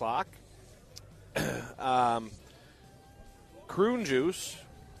 7 o'clock. Croon Juice,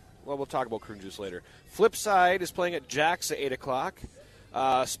 well, we'll talk about Croon Juice later. Flipside is playing at Jack's at 8 o'clock.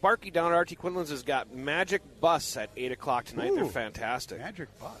 Sparky down at RT Quinlan's has got Magic Bus at 8 o'clock tonight. Ooh, they're fantastic. Magic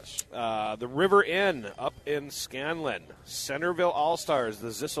Bus. The River Inn up in Scanlon. Centerville All-Stars, the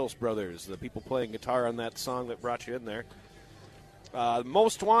Zissels brothers, the people playing guitar on that song that brought you in there.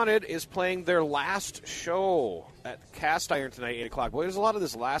 Most Wanted is playing their last show at Cast Iron tonight, 8 o'clock. Boy, there's a lot of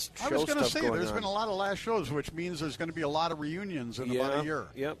this last show stuff going on. I was going to say, there's been a lot of last shows, which means there's going to be a lot of reunions in about a year.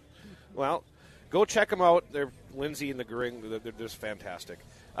 Yep. Well, go check them out. They're Lindsay and the Gring. They're just fantastic.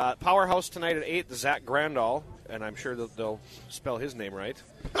 Powerhouse tonight at 8, Zach Grandal, and I'm sure they'll spell his name right.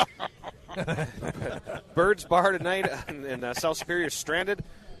 Birds Bar tonight in South Superior, Stranded.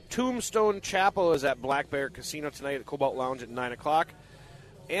 Tombstone Chapel is at Black Bear Casino tonight at Cobalt Lounge at 9 o'clock.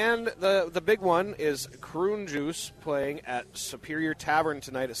 And the big one is Croon Juice playing at Superior Tavern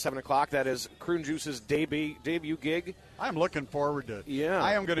tonight at 7 o'clock. That is Croon Juice's debut gig. I'm looking forward to it. Yeah.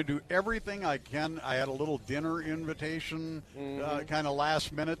 I am going to do everything I can. I had a little dinner invitation kind of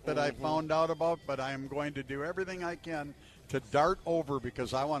last minute that I found out about, but I am going to do everything I can to dart over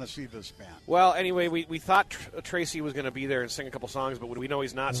because I want to see this band. Well, anyway, we thought Tracy was going to be there and sing a couple songs, but we know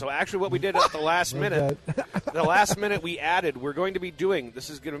he's not. So actually what we did at the last minute, we added, we're going to be doing, this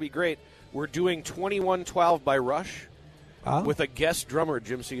is going to be great, we're doing 2112 by Rush with a guest drummer,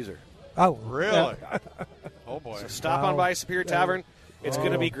 Jim Caesar. Oh, really? Oh, boy. So stop on by Superior Tavern. It's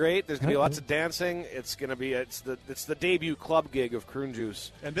going to be great. There's going to be lots of dancing. It's going to be it's the debut club gig of Croon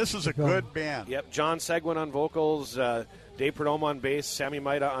Juice. And this is a good band. Yep. John Seguin on vocals, Dave Perdomo on bass, Sammy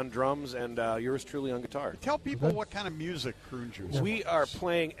Maida on drums, and yours truly on guitar. Tell people what kind of music Croon Juice is. We are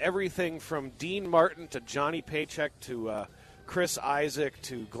playing everything from Dean Martin to Johnny Paycheck to Chris Isaac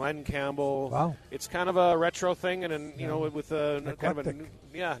to Glenn Campbell. Wow. It's kind of a retro thing, and with a kind of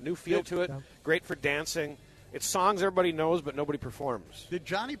a new feel to it. Yeah. Great for dancing. It's songs everybody knows, but nobody performs. Did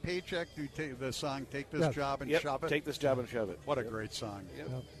Johnny Paycheck do the song "Take This Job and Shove It"? Take This Job and Shove It. What a great song! Yep.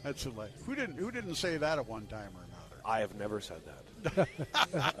 That's hilarious. Who didn't say that at one time or another? I have never said that.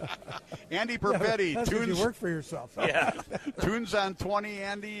 Andy Perfetti, that's tunes. if you work for yourself. Yeah. Tunes on 20,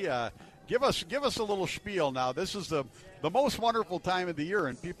 Andy. Give us a little spiel now. This is the most wonderful time of the year,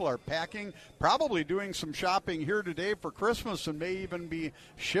 and people are packing, probably doing some shopping here today for Christmas, and may even be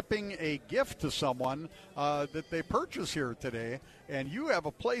shipping a gift to someone that they purchase here today. And you have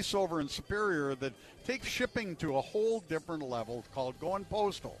a place over in Superior that takes shipping to a whole different level called Going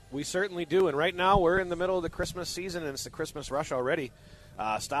Postal. We certainly do, and right now we're in the middle of the Christmas season, and it's the Christmas rush already.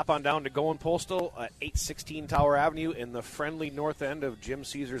 Stop on down to Going Postal at 816 Tower Avenue in the friendly north end of Jim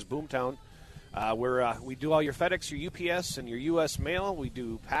Caesar's Boomtown. We do all your FedEx, your UPS, and your U.S. mail. We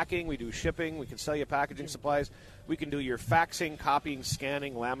do packing. We do shipping. We can sell you packaging supplies. We can do your faxing, copying,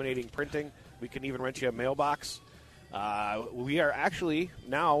 scanning, laminating, printing. We can even rent you a mailbox. We are actually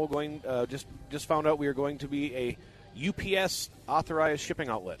now going, just found out we are going to be a UPS authorized shipping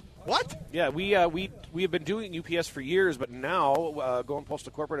outlet. What? Yeah, we have been doing UPS for years, but now Going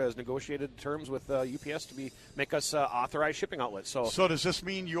Postal Corporate has negotiated terms with UPS to make us authorized shipping outlets. So does this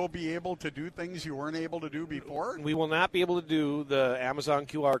mean you'll be able to do things you weren't able to do before? We will not be able to do the Amazon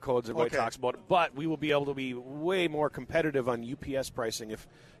QR codes everybody talks about, but we will be able to be way more competitive on UPS pricing if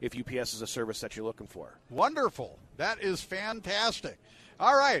UPS is a service that you're looking for. Wonderful. That is fantastic.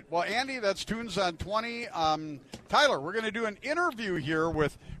 All right. Well, Andy, that's Tunes on 20. Tyler, we're going to do an interview here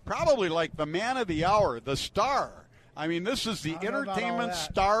with probably like the man of the hour, the star. I mean, this is the entertainment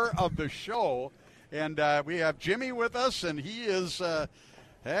star of the show. And we have Jimmy with us, and he is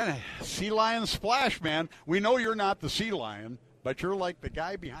Sea Lion Splash, man. We know you're not the sea lion, but you're like the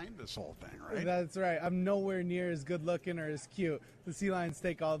guy behind this whole thing, right? That's right. I'm nowhere near as good looking or as cute. The sea lions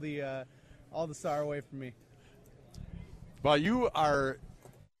take all the star away from me. Well, you are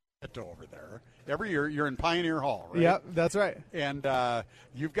over there. Every year you're in Pioneer Hall, right? Yep, that's right. And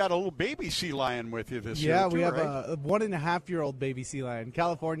you've got a little baby sea lion with you this year, Yeah, too, we have right? a 1.5-year-old baby sea lion,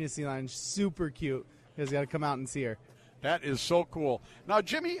 California sea lion, super cute. You guys got to come out and see her. That is so cool. Now,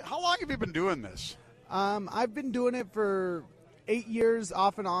 Jimmy, how long have you been doing this? I've been doing it for 8 years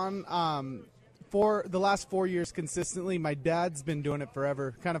off and on. For the last 4 years consistently. My dad's been doing it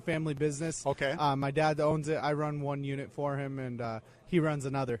forever, kind of family business. Okay. My dad owns it. I run one unit for him, and he runs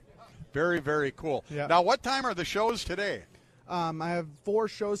another. Very, very cool. Yeah. Now, what time are the shows today? I have 4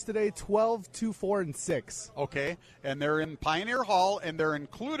 shows today, 12, 2, 4, and 6. Okay, and they're in Pioneer Hall, and they're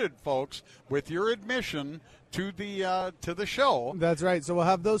included, folks, with your admission to the show. That's right. So we'll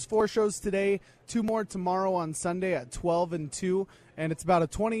have those 4 shows today, 2 more tomorrow on Sunday at 12 and 2, and it's about a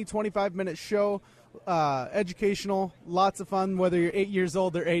 20, 25-minute show, educational, lots of fun, whether you're 8 years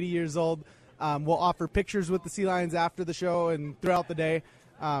old or 80 years old. We'll offer pictures with the sea lions after the show and throughout the day.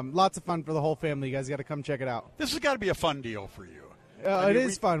 Lots of fun for the whole family. You guys got to come check it out. This has got to be a fun deal for you. It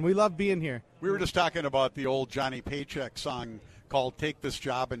is fun. We love being here. We were just talking about the old Johnny Paycheck song called "Take This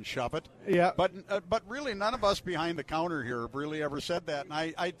Job and Shove It." Yeah. But really, none of us behind the counter here have really ever said that. And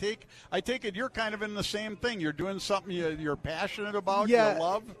I take it you're kind of in the same thing. You're doing something you're passionate about. Yeah. You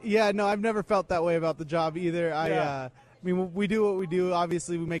love. Yeah. No, I've never felt that way about the job either. Yeah. I mean, we do what we do.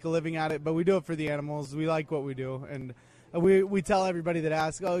 Obviously, we make a living at it, but we do it for the animals. We like what we do, and we tell everybody that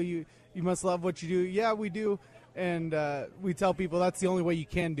asks, "Oh, you must love what you do." Yeah, we do. And we tell people that's the only way you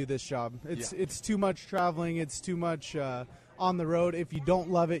can do this job. It's too much traveling. It's too much on the road. If you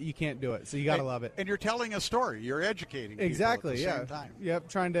don't love it, you can't do it. So you got to love it. And you're telling a story. You're educating people exactly. at the same time. Yep.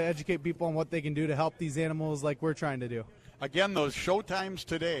 Trying to educate people on what they can do to help these animals, like we're trying to do. Again, those show times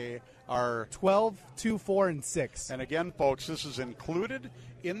today are 12, 2, 4, and 6. And again, folks, this is included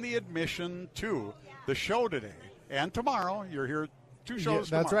in the admission to the show today and tomorrow. You're here 2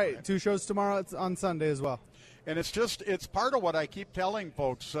 shows. That's tomorrow, right. 2 shows tomorrow. It's on Sunday as well. And it's part of what I keep telling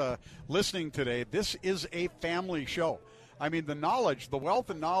folks listening today. This is a family show. I mean, the wealth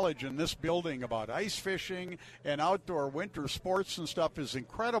of knowledge in this building about ice fishing and outdoor winter sports and stuff is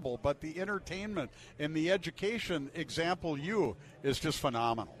incredible. But the entertainment and the education example is just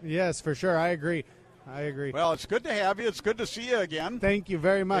phenomenal. Yes, for sure. I agree. Well, it's good to have you. It's good to see you again. Thank you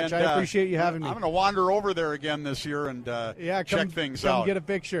very much. And, I appreciate you having me. I'm going to wander over there again this year and check things out. Come get a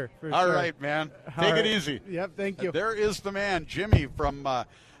picture. All sure. right, man. Take it easy. Yep, thank you. There is the man, Jimmy, from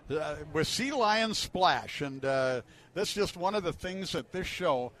with Sea Lion Splash. And that's just one of the things at this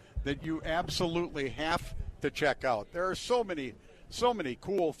show that you absolutely have to check out. There are so many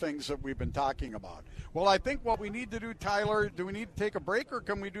cool things that we've been talking about. Well, I think what we need to do, Tyler, do we need to take a break, or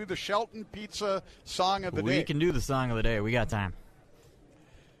can we do the Shelton Pizza Song of the Day? We can do the Song of the Day. We got time.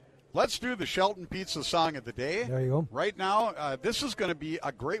 Let's do the Shelton Pizza Song of the Day. There you go. Right now, this is going to be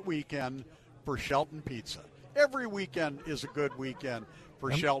a great weekend for Shelton Pizza. Every weekend is a good weekend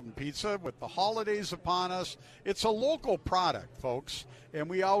for Shelton Pizza with the holidays upon us. It's a local product, folks, and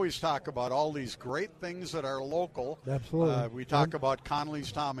we always talk about all these great things that are local. Absolutely. We talk about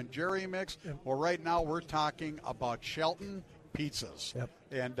Connolly's Tom and Jerry mix. Well, right now we're talking about Shelton Pizzas.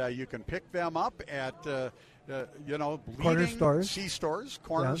 And you can pick them up at corner stores, C-stores,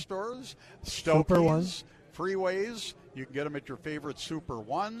 corner stores, Super Ones, Freeways. You can get them at your favorite Super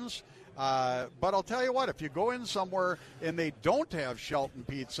Ones. But I'll tell you what, if you go in somewhere and they don't have Shelton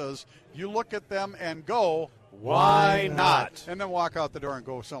Pizzas, you look at them and go, why not? And then walk out the door and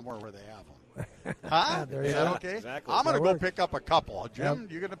go somewhere where they have them. Huh? Is that okay? Exactly. I'm going to go pick up a couple. Jim,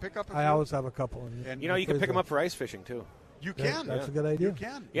 you going to pick up a few? I always have a couple. And you can pick them up for ice fishing, too. You can. That's a good idea. You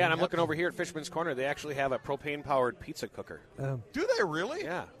can. Yeah, and I'm looking over here at Fisherman's Corner. They actually have a propane-powered pizza cooker. Do they really?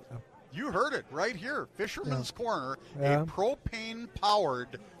 Yeah. You heard it right here. Fisherman's Corner, Yeah. a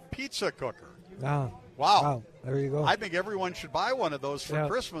propane-powered pizza cooker. Wow. Wow. There you go. I think everyone should buy one of those for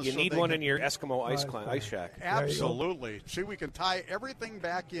Christmas. You so need they one can- in your Eskimo ice shack. Absolutely. See, we can tie everything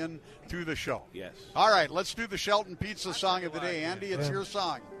back in to the show. Yes. All right, let's do the Shelton Pizza Song of the Day. Andy, it's your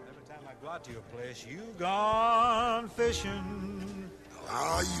song. Every time I go out to your place, you gone fishing.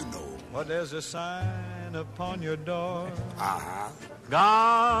 You know. But there's a sign upon your door.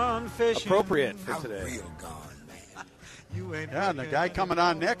 Gone fishing. Appropriate for today. Real gone, man. You ain't Yeah, and the guy coming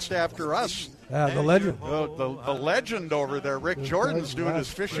on next after us. The legend. The legend over there, Rick Jordan's doing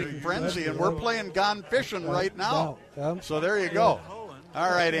his fishing frenzy, and we're playing Gone Fishing right now. So there you go.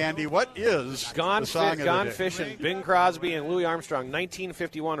 All right, Andy, what is Gone the song of the day? Fishing, Bing Crosby and Louis Armstrong,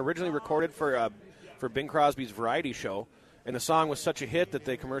 1951, originally recorded for Bing Crosby's variety show. And the song was such a hit that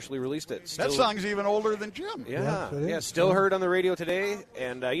they commercially released it. That song's even older than Jim. Yeah, still heard on the radio today.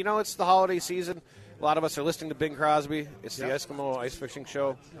 And, it's the holiday season. A lot of us are listening to Bing Crosby. It's the Eskimo Ice Fishing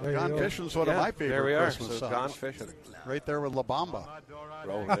Show. Gone Fishing's one of my favorite there we are. Christmas songs. Gone Fishing. Right there with La Bamba.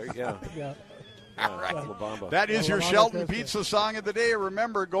 Oh, there, yeah. All right. La Bamba. That is your Shelton Pizza Song of the Day.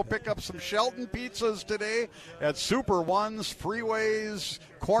 Remember, go pick up some Shelton Pizzas today at Super Ones, Freeways,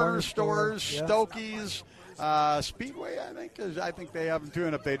 corner stores, Stokies. Speedway, I think they have them too.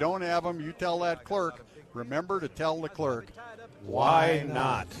 And if they don't have them, you tell that clerk. Remember to tell the clerk, why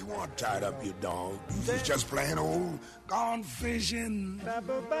not? You weren't tied up, you dog. You was just plain old gone fishing.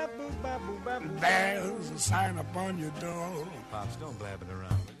 There's a sign upon your door. Pops, don't blab it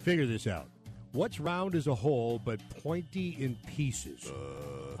around. Figure this out. What's round as a whole but pointy in pieces?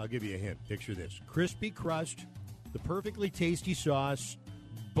 I'll give you a hint. Picture this. Crispy crust, the perfectly tasty sauce,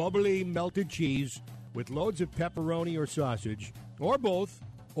 bubbly melted cheese with loads of pepperoni or sausage, or both,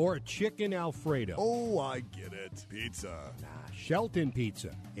 or a chicken Alfredo. Oh, I get it. Pizza. Shelton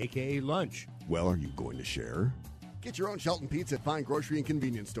Pizza, a.k.a. lunch. Well, are you going to share? Get your own Shelton Pizza at fine grocery and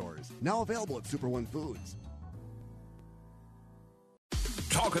convenience stores. Now available at Super One Foods.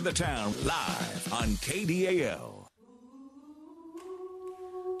 Talk of the Town live on KDAL.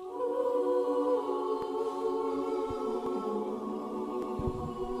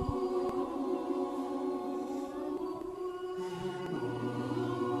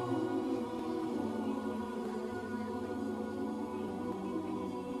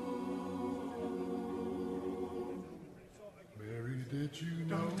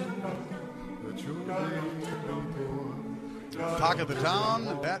 Talk of the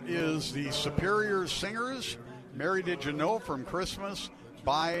Town, that is the Superior Singers. Mary Did You Know from Christmas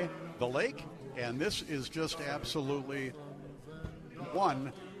by the Lake. And this is just absolutely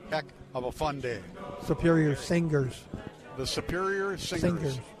one heck of a fun day. Superior Singers. The Superior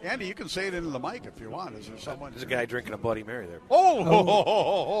Singers. Andy, you can say it into the mic if you want. Is there someone? There's a guy drinking a Bloody Mary there.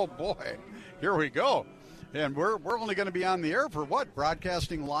 Oh, boy. Here we go. And we're only going to be on the air for what?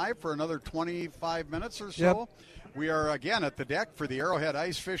 Broadcasting live for another 25 minutes or so? Yep. We are again at the deck for the Arrowhead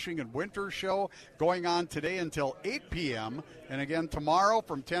Ice Fishing and Winter Show going on today until 8 p.m. And again tomorrow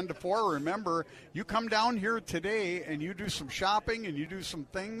from 10 to 4. Remember, you come down here today and you do some shopping and you do some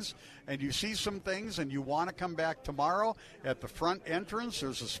things and you see some things and you want to come back tomorrow at the front entrance.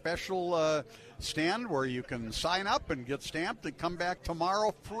 There's a special stand where you can sign up and get stamped and come back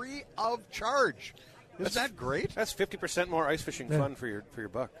tomorrow free of charge. Isn't that great? That's 50% more ice fishing fun for your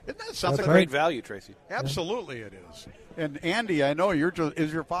buck. Isn't that something? That's a great value, Tracy. Absolutely, it is. And Andy, I know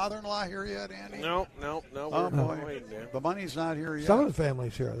is your father-in-law here yet, Andy? No. Oh boy, the money's not here yet. Some of the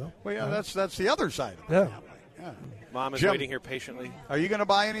family's here, though. Well, yeah, that's the other side of the family. Yeah. Mom is Jim, waiting here patiently. Are you going to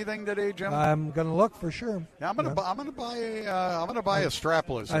buy anything today, Jim? I'm going to look for sure. Yeah, I'm going to buy a strap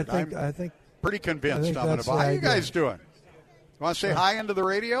lizard. I think pretty convinced I'm going to buy. How you guys doing? Want to say hi into the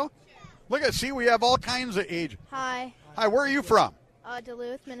radio? Look at, see, we have all kinds of age. Hi. Hi, where are you from?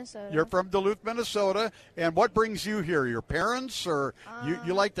 Duluth, Minnesota. You're from Duluth, Minnesota. And what brings you here? Your parents, or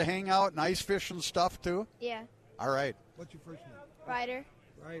you like to hang out and ice fish and stuff too? Yeah. All right. What's your first name? Ryder.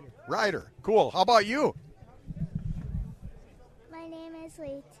 Ryder. Cool. How about you? My name is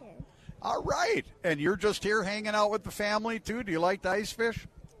Layton. All right. And you're just here hanging out with the family too? Do you like to ice fish?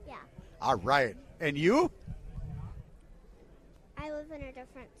 Yeah. All right. And you? I live in a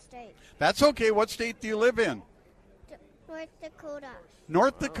different state. That's okay. What state do you live in? North Dakota.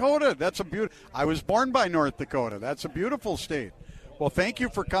 North Dakota. That's a beautiful. I was born by North Dakota. That's a beautiful state. Well, thank you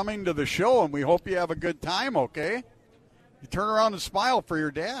for coming to the show, and we hope you have a good time, okay? You turn around and smile for your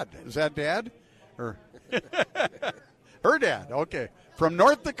dad. Is that Dad? Or her dad, okay. From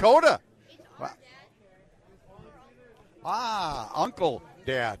North Dakota. Wow. Uncle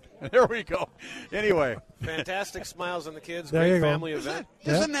Dad. There we go. Anyway. Fantastic smiles on the kids. There Great you go. family event.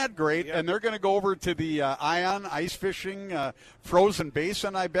 Isn't that great? Yeah. And they're going to go over to the Ion Ice Fishing Frozen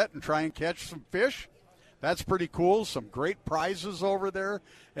Basin, I bet, and try and catch some fish. That's pretty cool. Some great prizes over there.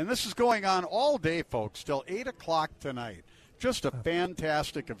 And this is going on all day, folks, till 8 o'clock tonight. Just a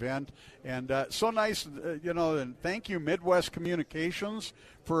fantastic event. And so nice, and thank you, Midwest Communications,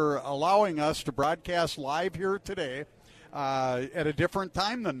 for allowing us to broadcast live here today at a different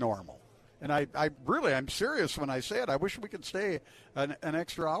time than normal. And I'm serious when I say it. I wish we could stay an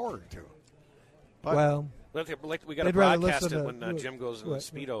extra hour or two. But well, we got to broadcast it when Jim goes in the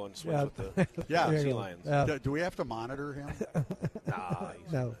Speedo and swims with the sea lions. Do we have to monitor him?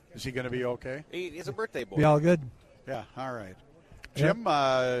 No. Is he going to be okay? He's a birthday boy. Be all good. Yeah, all right. Jim?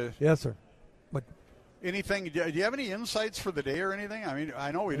 Yes, sir. What? Anything? Do you have any insights for the day or anything? I mean,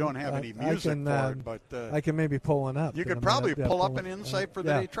 I know we don't have any music for it, but I can maybe pull one up. You could probably pull up an insight for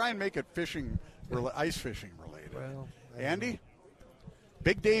the day. Try and make it ice fishing related. Well, Andy,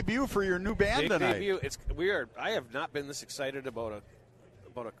 big debut for your new band tonight. Debut. I have not been this excited about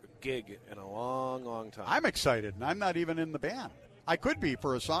a gig in a long, long time. I'm excited, and I'm not even in the band. I could be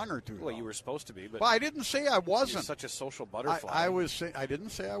for a song or two. Well, you were supposed to be, but I didn't say I wasn't. You're such a social butterfly. I didn't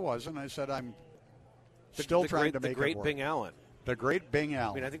say I wasn't. I said I'm still trying to make it work. The great Bing Allen. The great Bing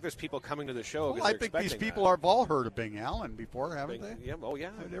Allen. I mean, I think there's people coming to the show. Well, I think these people have all heard of Bing Allen before, haven't they? Yeah. Oh, yeah.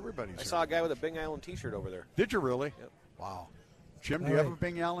 Everybody's. I saw a guy with a Bing Allen T-shirt over there. Did you really? Yep. Wow. Jim, do you have a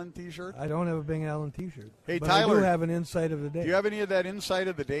Bing Allen T-shirt? I don't have a Bing Allen T-shirt. Hey, but Tyler, I do have an Insight of the Day. Do you have any of that Insight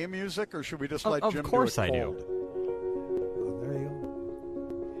of the Day music, or should we just let Jim do it? Of course I cold? do. Oh, there you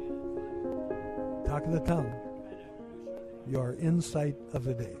go. Talk of the Town. Your Insight of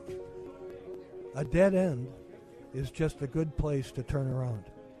the Day. A dead end is just a good place to turn around.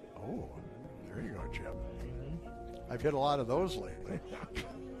 Oh, there you go, Jim. I've hit a lot of those lately.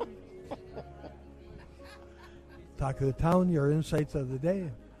 Talk of the Town, your insights of the day.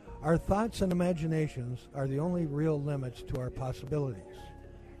 Our thoughts and imaginations are the only real limits to our possibilities.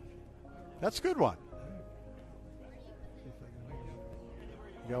 That's a good one.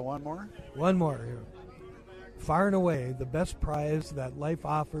 You got one more? One more here. Far and away, the best prize that life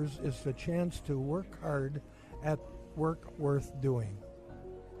offers is the chance to work hard at work worth doing.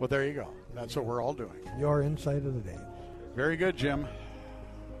 Well, there you go. That's what we're all doing. Your insight of the day. Very good, Jim.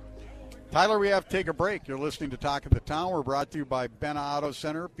 Tyler, we have to take a break. You're listening to Talk of the Town. We're brought to you by Benna Auto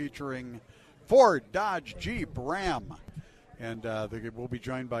Center, featuring Ford, Dodge, Jeep, Ram. And we'll be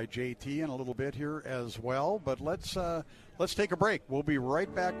joined by JT in a little bit here as well. But let's take a break. We'll be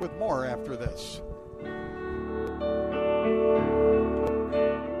right back with more after this.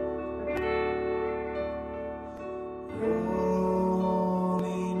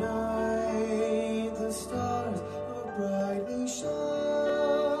 Holy night, the stars are brightly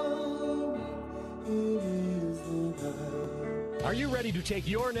shining. It is the night. Are you ready to take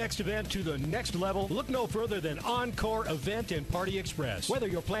your next event to the next level? Look no further than Encore Event and Party Express. Whether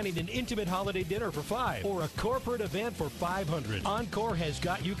you're planning an intimate holiday dinner for 5 or a corporate event for 500, Encore has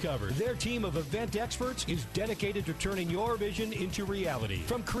got you covered. Their team of event experts is dedicated to turning your vision into reality.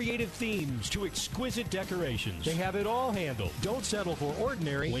 From creative themes to exquisite decorations, they have it all handled. Don't settle for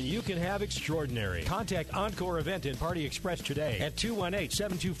ordinary when you can have extraordinary. Contact Encore Event and Party Express today at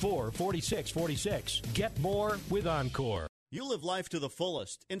 218-724-4646. Get more with Encore. You live life to the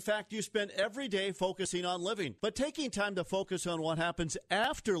fullest. In fact, you spend every day focusing on living. But taking time to focus on what happens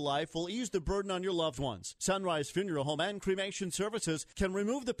after life will ease the burden on your loved ones. Sunrise Funeral Home and Cremation Services can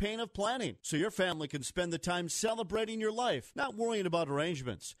remove the pain of planning so your family can spend the time celebrating your life, not worrying about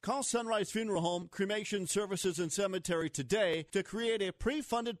arrangements. Call Sunrise Funeral Home, Cremation Services, and Cemetery today to create a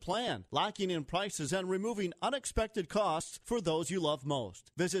pre-funded plan, locking in prices and removing unexpected costs for those you love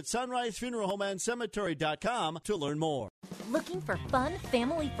most. Visit sunrisefuneralhomeandcemetery.com to learn more. Looking for fun,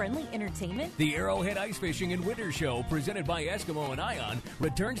 family-friendly entertainment? The Arrowhead Ice Fishing and Winter Show, presented by Eskimo and Ion,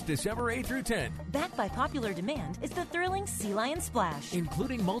 returns December 8th through 10th. Backed by popular demand is the thrilling Sea Lion Splash,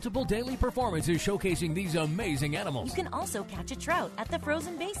 including multiple daily performances showcasing these amazing animals. You can also catch a trout at the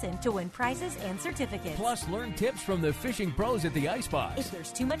frozen basin to win prizes and certificates. Plus, learn tips from the fishing pros at the ice box. If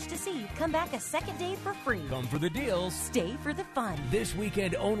there's too much to see, come back a second day for free. Come for the deals. Stay for the fun. This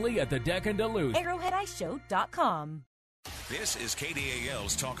weekend only at the Deck in Duluth. ArrowheadIceShow.com. This is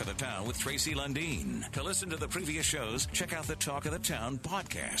KDAL's Talk of the Town with Tracy Lundeen. To listen to the previous shows, check out the Talk of the Town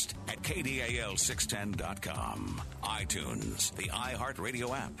podcast at KDAL610.com, iTunes, the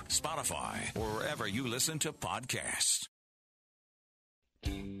iHeartRadio app, Spotify, or wherever you listen to podcasts.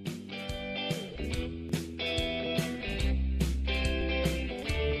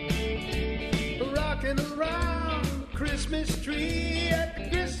 Rocking around the Christmas tree at the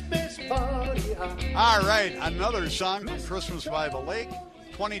Christmas party. All right, another song from Christmas by the Lake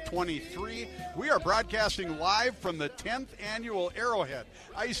 2023. We are broadcasting live from the 10th annual Arrowhead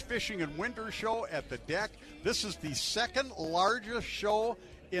Ice Fishing and Winter Show at the Deck. This is the second largest show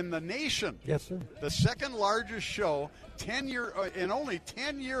in the nation. Yes, sir. The second largest show in only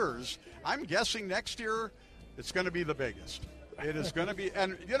 10 years. I'm guessing next year it's going to be the biggest. It is going to be,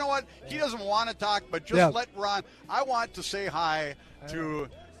 and you know what? He doesn't want to talk, but just let Ron. I want to say hi to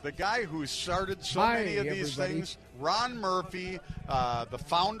the guy who started so many of these things, Ron Murphy, the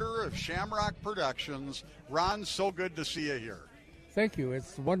founder of Shamrock Productions. Ron, so good to see you here. Thank you.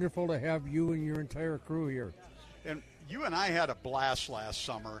 It's wonderful to have you and your entire crew here. And you and I had a blast last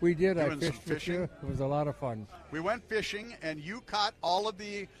summer. We did. I doing fished some with fishing. you. It was a lot of fun. We went fishing, and you caught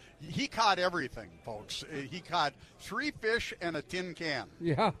he caught everything, folks. He caught 3 fish and a tin can.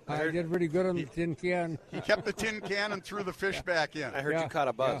 Yeah, I did really good on the tin can. He kept the tin can and threw the fish back in. I heard you caught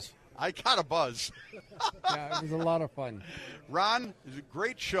a buzz. Yeah. I caught a buzz. Yeah, it was a lot of fun. Ron, it was a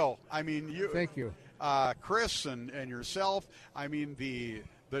great show. I mean, Thank you. Chris and yourself. I mean, the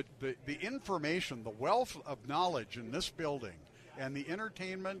information, the wealth of knowledge in this building, and the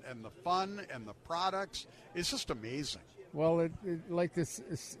entertainment and the fun and the products is just amazing. Well, like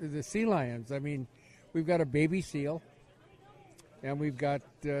the sea lions. I mean, we've got a baby seal, and we've got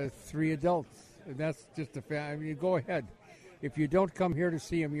 3 adults, and that's just I mean, go ahead. If you don't come here to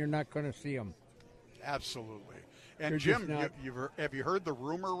see them, you're not going to see them. Absolutely. And They're Jim, not... have you heard the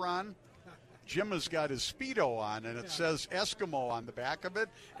rumor, Ron? Jim has got his Speedo on, and it says Eskimo on the back of it,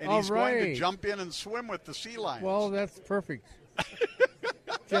 and he's going to jump in and swim with the sea lions. Well, that's perfect.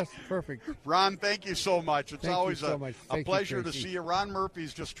 Just perfect. Ron, thank you so much. It's always a pleasure to see you. Ron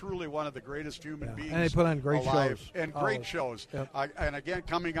Murphy's just truly one of the greatest human beings. And they put on great alive. shows. And great shows. Yep. And again,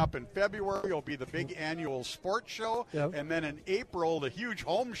 coming up in February will be the big annual sports show. Yep. And then in April, the huge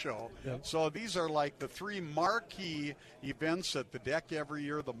home show. Yep. So these are like the 3 marquee events at the Deck every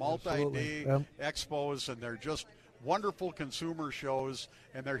year, the multi-day expos, and they're just wonderful consumer shows,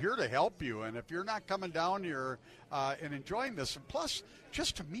 and they're here to help you. And if you're not coming down here and enjoying this, and plus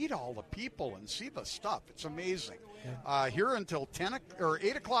just to meet all the people and see the stuff, it's amazing. Here until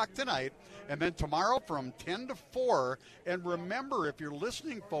 8 o'clock tonight, and then tomorrow from 10 to 4. And remember, if you're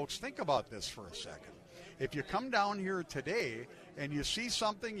listening, folks, think about this for a second. If you come down here today and you see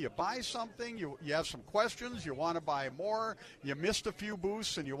something, you buy something, you have some questions, you want to buy more, you missed a few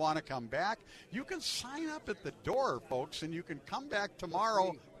booths and you want to come back, you can sign up at the door, folks, and you can come back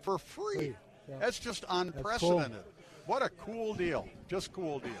tomorrow for free. Yeah. That's just unprecedented. Cool. What a cool deal. Just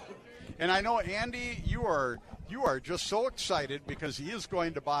cool deal. And I know, Andy, you are just so excited because he's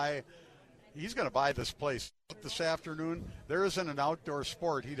going to buy this place this afternoon. There isn't an outdoor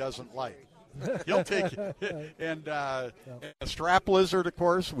sport he doesn't like. He'll take it. And a strap lizard, of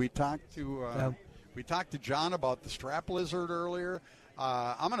course. We talked to John about the strap lizard earlier.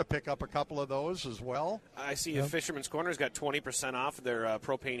 I'm going to pick up a couple of those as well. I see a Fisherman's Corner's got 20% off their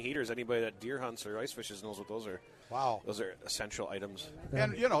propane heaters. Anybody that deer hunts or ice fishes knows what those are. Wow. Those are essential items.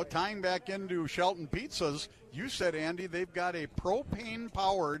 And, tying back into Shelton Pizzas, you said, Andy, they've got a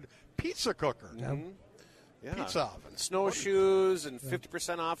propane-powered pizza cooker. Mm-hmm. Yeah. Pizza oven. Snowshoes and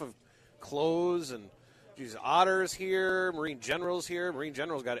 50% off of clothes, and Otter's here, Marine General's here. Marine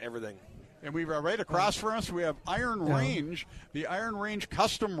General's got everything. And we right across from us, we have Iron Range, the Iron Range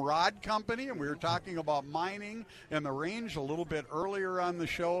Custom Rod Company, and we were talking about mining and the range a little bit earlier on the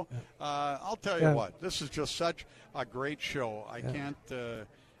show. I'll tell you what, this is just such a great show. I can't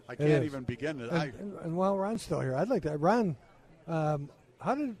even begin to. And while Ron's still here, I'd like to. Ron,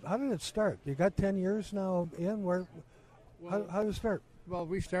 how did it start? You got 10 years now in. How did it start? Well,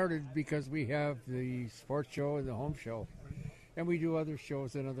 we started because we have the sports show and the home show, and we do other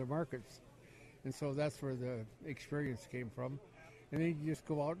shows in other markets. And so that's where the experience came from. And then you just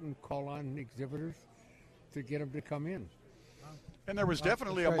go out and call on exhibitors to get them to come in. And there was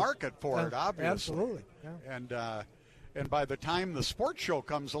definitely a market for it, obviously. Absolutely. Yeah. And by the time the sports show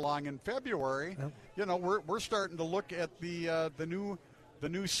comes along in February, we're starting to look at the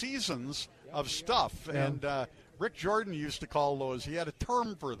new seasons of stuff. Yeah. And Rick Jordan used to call those. He had a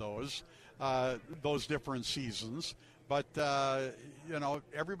term for those different seasons. But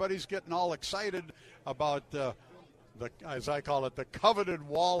everybody's getting all excited about as I call it, the coveted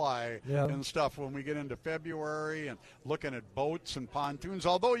walleye and stuff when we get into February and looking at boats and pontoons.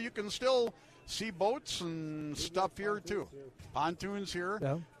 Although you can still see boats and stuff here too. Pontoons here.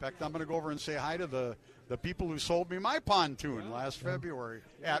 Yeah. In fact, I'm going to go over and say hi to the people who sold me my pontoon last February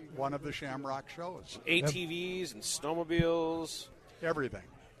at one of the Shamrock shows. ATVs and snowmobiles.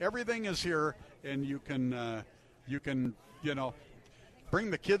 Everything is here, and you can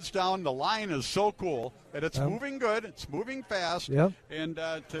bring the kids down. The line is so cool, and it's moving good. It's moving fast. Yep. And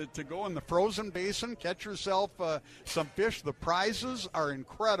to go in the frozen basin, catch yourself some fish. The prizes are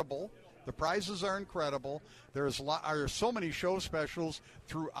incredible. There are so many show specials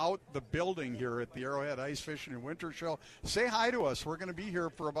throughout the building here at the Arrowhead Ice Fishing and Winter Show. Say hi to us. We're going to be here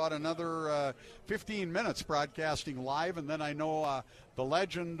for about another 15 minutes broadcasting live, and then I know the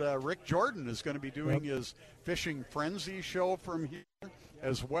legend Rick Jordan is going to be doing his Fishing Frenzy show from here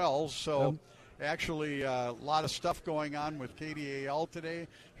as well. So actually a lot of stuff going on with KDAL today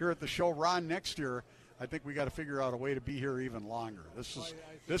here at the show. Ron, next year I think we got to figure out a way to be here even longer.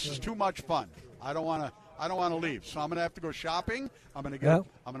 This is too much fun. I don't want to leave. So I'm going to have to go shopping. I'm going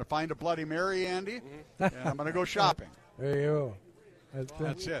to find a Bloody Mary, Andy, and I'm going to go shopping. There you go.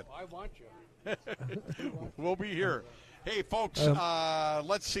 That's it. I want you. We'll be here. Hey, folks,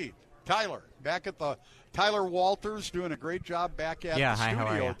 let's see. Tyler, back at the Tyler Walters doing a great job back at the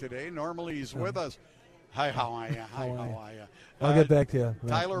studio today. Normally he's with us. Hi, how are you? How are you? I'll get back to you.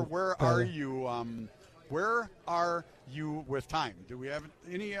 Tyler, where are you? Where are you with time? Do we have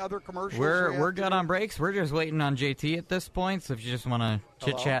any other commercials? We're good on breaks. We're just waiting on JT at this point, so if you just want to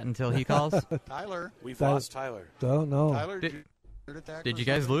chit-chat until he calls. Tyler. We've lost Tyler. Don't know. Tyler, did you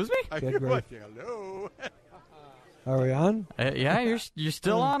guys lose me? Hello. Are we on? Yeah, you're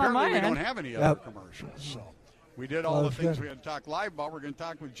still on my end. We don't have any other commercials, so we did all the things we had to talk live about. We're going to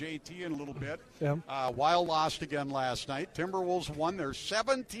talk with JT in a little bit. Wild lost again last night. Timberwolves won their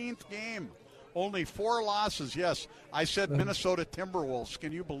 17th game. Only 4 losses. Yes, I said Minnesota Timberwolves.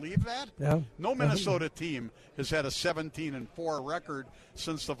 Can you believe that? Yeah. No Minnesota team has had a 17-4 record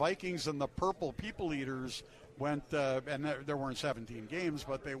since the Vikings and the Purple People Eaters went, and there weren't 17 games,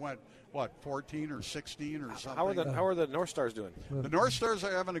 but they went, 14 or 16 or something. How are the North Stars doing? The North Stars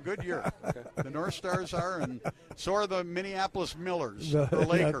are having a good year. Okay. The North Stars are, and so are the Minneapolis Millers, the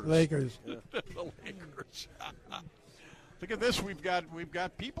Lakers. Lakers. The Lakers. Look at this. We've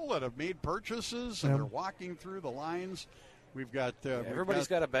got people that have made purchases, and they're walking through the lines. We've got everybody's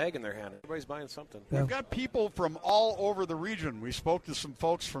got a bag in their hand. Everybody's buying something. We've got people from all over the region. We spoke to some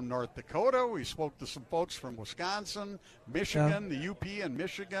folks from North Dakota. We spoke to some folks from Wisconsin, Michigan, the UP and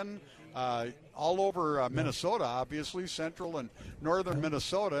Michigan, all over Minnesota, obviously, central and northern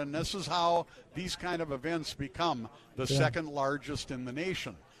Minnesota. And this is how these kind of events become the second largest in the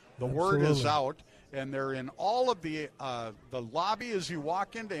nation. The word is out, and they're in all of the lobby as you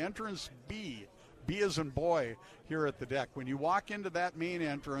walk into entrance B. B as in boy here at the deck. When you walk into that main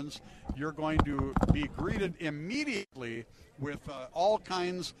entrance, you're going to be greeted immediately with all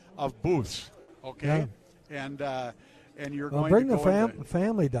kinds of booths. Okay, and you're going bring to go the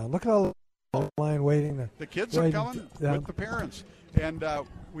family down. Look at all the line waiting. The kids are coming with the parents, and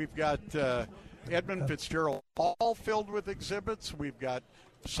we've got Edmund Fitzgerald Hall filled with exhibits. We've got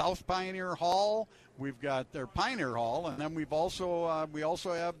South Pioneer Hall. We've got their Pioneer Hall, and then we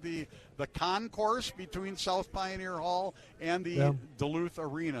also have the concourse between South Pioneer Hall and the Duluth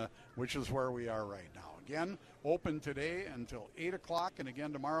Arena, which is where we are right now. Again, open today until 8 o'clock, and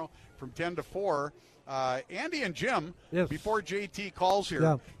again tomorrow from 10 to 4. Andy and Jim, before JT calls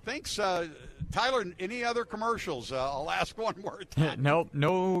here, thanks. Tyler, any other commercials? I'll ask one more time.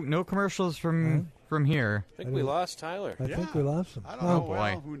 No commercials from here. I think we lost Tyler. I think we lost him. I don't know. Boy.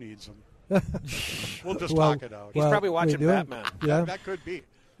 Well, who needs him? We'll just talk it out. He's probably watching Batman. Yeah. That could be.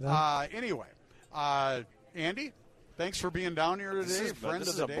 Anyway, Andy, thanks for being down here today. This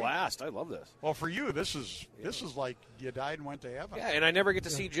is a blast. I love this. Well, for you, this is like you died and went to heaven. Yeah, and I never get to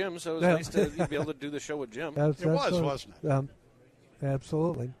see Jim, so it was nice to be able to do the show with Jim. It was, wasn't it?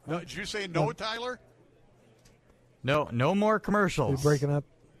 Absolutely. No, did you say no, Tyler? No more commercials. You're breaking up.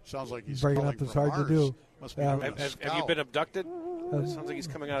 Sounds like he's breaking calling up is from hard Mars. to do. Must be have you been abducted? Sounds like he's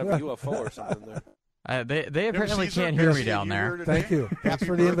coming out of a UFO or something there. They apparently can't hear me down there. Thank you. Thanks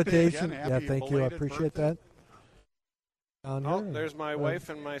for the invitation. Again. Yeah, thank you. I appreciate that. Oh, there's my wife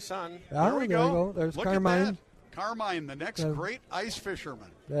and my son. There we go. There's Look Carmine. At that. Carmine, the next great ice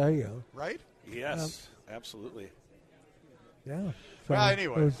fisherman. There you go. Right? Yes, absolutely. Yeah. Well,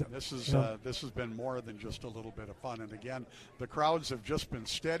 anyway, this has been more than just a little bit of fun. And again, the crowds have just been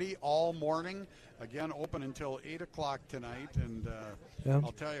steady all morning. Again, open until 8 o'clock tonight. And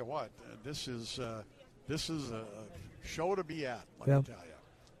I'll tell you what, this is a show to be at. Let me tell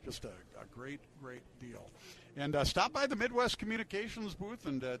you, just a great deal. And stop by the Midwest Communications booth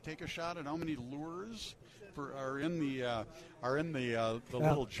and take a shot at how many lures are in the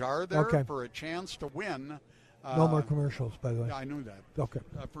little jar there for a chance to win. No more commercials, by the way. Yeah, I knew that. Okay.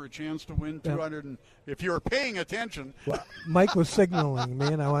 For a chance to win 200, and if you were paying attention. Well, Mike was signaling me,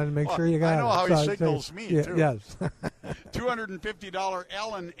 and I wanted to make sure you got it. I know how So he signals me, too. Yes. $250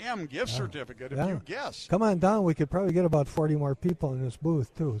 L&M gift certificate if you guess. Come on down. We could probably get about 40 more people in this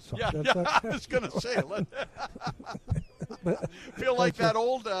booth, too. So I was going to say. Feel like that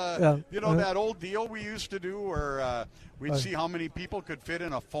old, that old deal we used to do where we'd see how many people could fit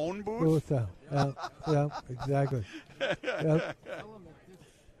in a phone booth. Yeah, exactly.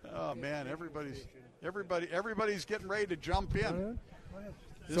 Oh man, everybody's getting ready to jump in.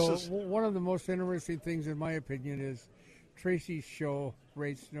 One of the most interesting things, in my opinion, is Tracy's show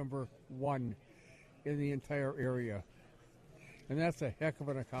rates number 1 in the entire area. And that's a heck of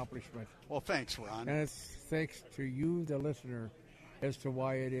an accomplishment. Well, thanks, Ron. And it's thanks to you, the listener, as to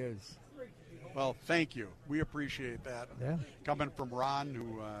why it is. Well, thank you. We appreciate that. Yeah. Coming from Ron,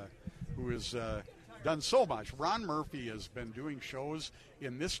 who has done so much. Ron Murphy has been doing shows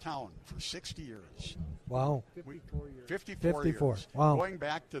in this town for 60 years. Wow. 54 years. Wow. Going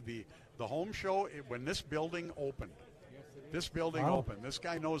back to the home show when this building opened. This building opened. This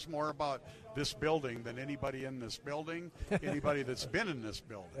guy knows more about this building than anybody in this building, anybody that's been in this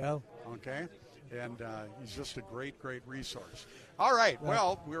building. Yeah. Okay? And he's just a great resource. All right. Yeah.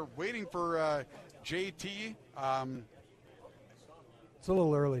 Well, we're waiting for JT. It's a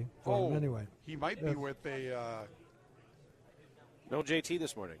little early for him anyway. He might be with a... No JT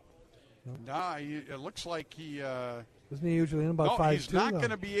this morning. Nah, it looks like he... Isn't he usually in about 5'2"? No, he's not going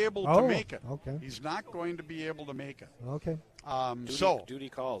to be able to make it. Okay. He's not going to be able to make it. Okay. Duty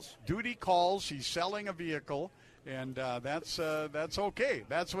calls. Duty calls. He's selling a vehicle, and that's okay.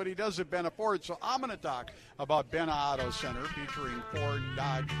 That's what he does at Benna Ford. So I'm going to talk about Benna Auto Center, featuring Ford,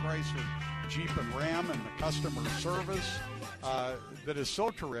 Dodge, Chrysler, Jeep, and Ram, and the customer service that is so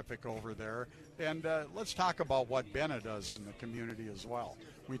terrific over there. And let's talk about what Benna does in the community as well.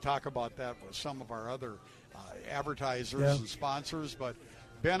 We talk about that with some of our other advertisers and sponsors, but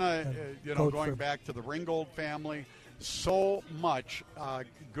Benna, going back to the Ringgold family, so much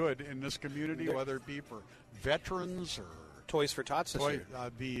good in this community, whether it be for veterans or Toys for Tots this year.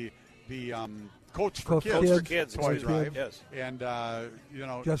 The Coats for Kids toy drive, yes. And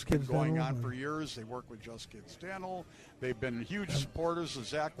Just it's been Kids going Dental, on for years. They work with Just Kids Dental. They've been huge supporters of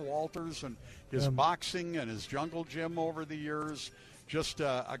Zach Walters and his boxing and his jungle gym over the years. Just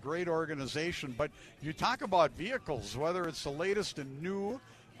a great organization. But you talk about vehicles, whether it's the latest and new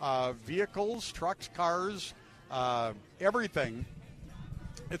vehicles, trucks, cars, everything.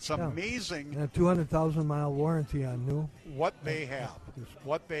 It's amazing. And a 200,000-mile warranty on new. What they have.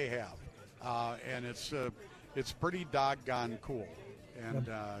 And it's pretty doggone cool. And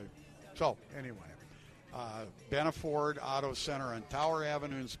so, anyway. Benna Ford Auto Center on Tower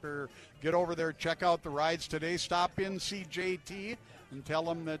Avenue in Superior. Get over there, check out the rides today. Stop in, see JT, and tell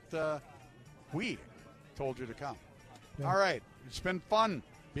him that we told you to come. Yeah. All right. It's been fun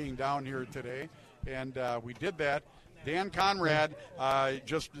being down here today, and we did that. Dan Conrad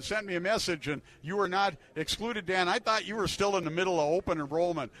just sent me a message, and you were not excluded, Dan. I thought you were still in the middle of open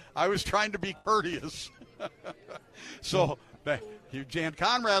enrollment. I was trying to be courteous. So Dan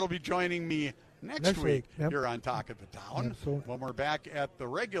Conrad will be joining me next week here on Talk of the Town when we're back at the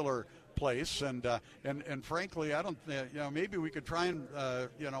regular place. And frankly, I don't, maybe we could try and,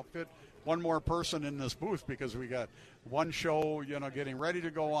 fit one more person in this booth, because we got one show, getting ready to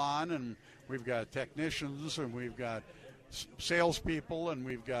go on, and we've got technicians, and we've got salespeople, and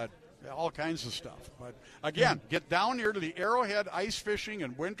we've got all kinds of stuff. But again, get down here to the Arrowhead Ice Fishing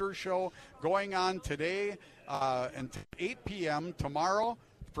and Winter Show going on today and 8 p.m. tomorrow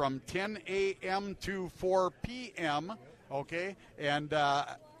from 10 a.m. to 4 p.m., okay? And,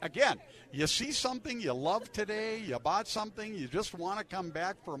 again, you see something you love today, you bought something, you just want to come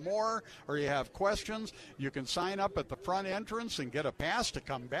back for more, or you have questions, you can sign up at the front entrance and get a pass to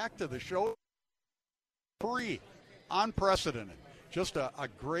come back to the show. Free, unprecedented. Just a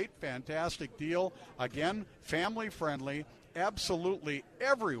great, fantastic deal. Again, family friendly. Absolutely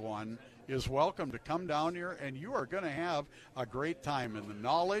everyone is welcome to come down here, and you are going to have a great time. And the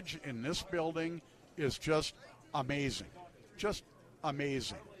knowledge in this building is just amazing. Just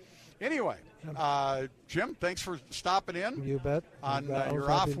amazing. Anyway, Jim, thanks for stopping in. You bet. On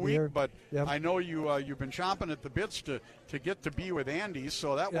your off week, but I know you've been chomping at the bits to get to be with Andy,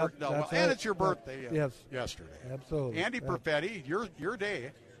 so that worked out well. And it's your birthday yesterday. Absolutely. Andy Perfetti, your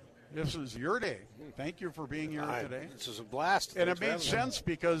day. This is your day. Thank you for being here today. This is a blast. And it made sense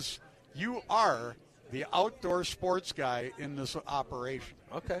because you are the outdoor sports guy in this operation.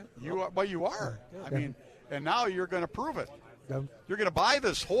 Okay. You are. I mean, and now you're going to prove it. Yep. You're going to buy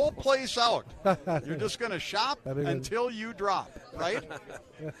this whole place out. You're just going to shop until you drop, right?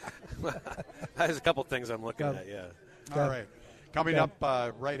 There's a couple things I'm looking at, All right. Coming up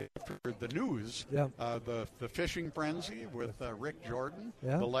right after the news, the Fishing Frenzy with Rick Jordan,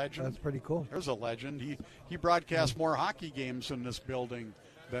 the legend. That's pretty cool. There's a legend. He broadcasts more hockey games in this building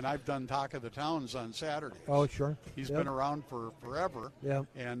than I've done Talk of the Towns on Saturdays. Oh, sure. He's been around for forever. Yeah.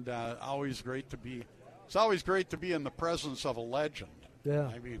 And always great to be. It's always great to be in the presence of a legend. Yeah.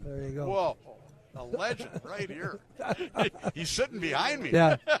 I mean, there you go. Whoa, a legend right here. He's sitting behind me.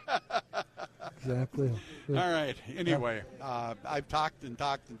 Yeah. Exactly. All right. Anyway, I've talked and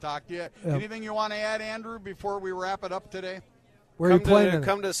talked and talked to you. Anything you want to add, Andrew, before we wrap it up today? Where are you playing?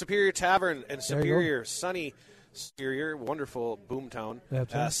 Come to Superior Tavern in Superior, sunny Superior, wonderful boomtown.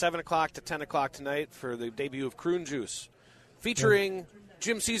 7 o'clock to 10 o'clock tonight for the debut of Croon Juice, featuring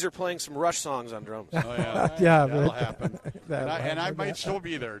Jim Caesar playing some Rush songs on drums. Oh, yeah. That'll happen. And I might still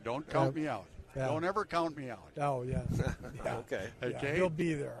be there. Don't count me out. Yeah. Don't ever count me out. Oh, yeah. Okay. Okay. He'll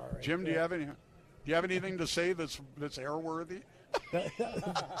be there, all right. Jim, do you have anything to say that's airworthy?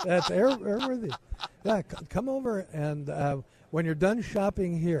 That's airworthy. Yeah, come over and when you're done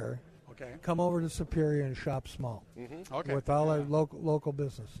shopping here, come over to Superior and shop small. Mm-hmm. Okay. With all our local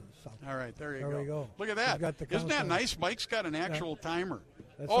businesses. So. All right, there you we go. Look at that. Isn't that nice? Mike's got an actual timer.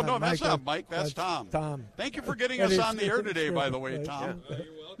 That's not Mike. That's Tom. Tom. Thank you for getting us on the air today, by the way, Tom.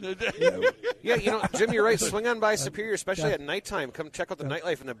 Yeah, Jim, you're right. Swing on by Superior, especially at nighttime. Come check out the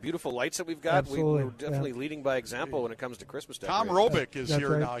nightlife and the beautiful lights that we've got. Absolutely. We're definitely leading by example when it comes to Christmas Tom decorations. Robick is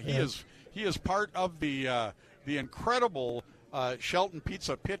here now. He is part of the incredible Shelton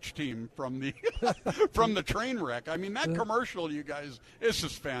Pizza pitch team from the from the train wreck. I mean, that commercial, you guys, is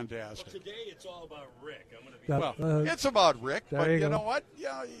just fantastic. Well, today it's all about Rick. I'm going to be it's about Rick, but you go. know what?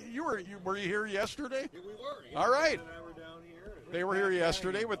 Yeah, were you here yesterday? Yeah, we were. Yeah. All right. And I were down here. They were here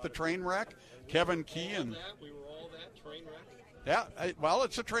yesterday with the train wreck. Kevin Key and we were all that train wreck. Yeah, well,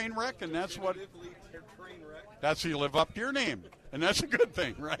 it's a train wreck, and that's what. Train wreck. That's you live up to your name, and that's a good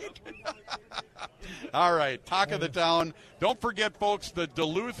thing, right? All right, Talk of the Town. Don't forget, folks, the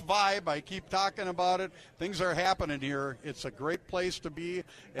Duluth vibe. I keep talking about it. Things are happening here. It's a great place to be,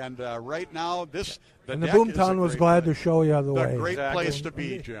 and right now, the Boomtown was glad to show you the way. The great place to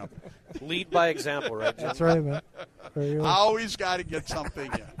be, Jim. Lead by example, right, Jim? That's right, man. Always got to get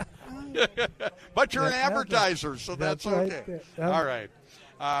something in. But you're an advertiser, so that's okay. All right.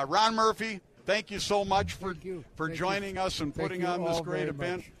 Ron Murphy, thank you so much for joining us and putting on this great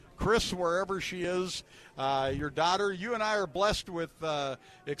event. Chris, wherever she is, your daughter. You and I are blessed with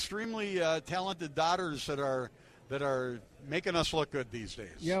extremely talented daughters that are making us look good these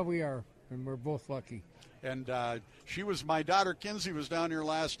days. Yeah, we are, and we're both lucky. And my daughter Kinsey was down here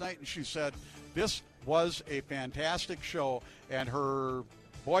last night, and she said this was a fantastic show, and her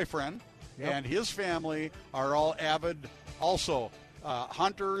boyfriend and his family are all avid, also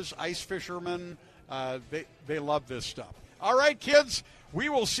hunters, ice fishermen. They love this stuff. All right, kids, we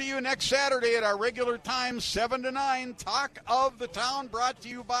will see you next Saturday at our regular time, 7 to 9. Talk of the Town, brought to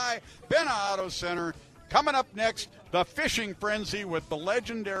you by Benna Auto Center. Coming up next, the Fishing Frenzy with the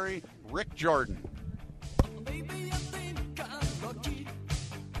legendary Rick Jordan.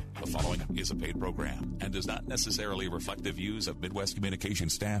 The following is a paid program and does not necessarily reflect the views of Midwest Communication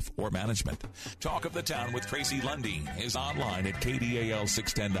staff or management. Talk of the Town with Tracy Lundeen is online at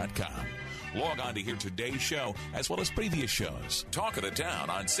KDAL610.com. Log on to hear today's show as well as previous shows. Talk of the Town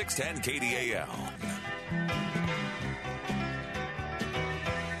on 610 KDAL.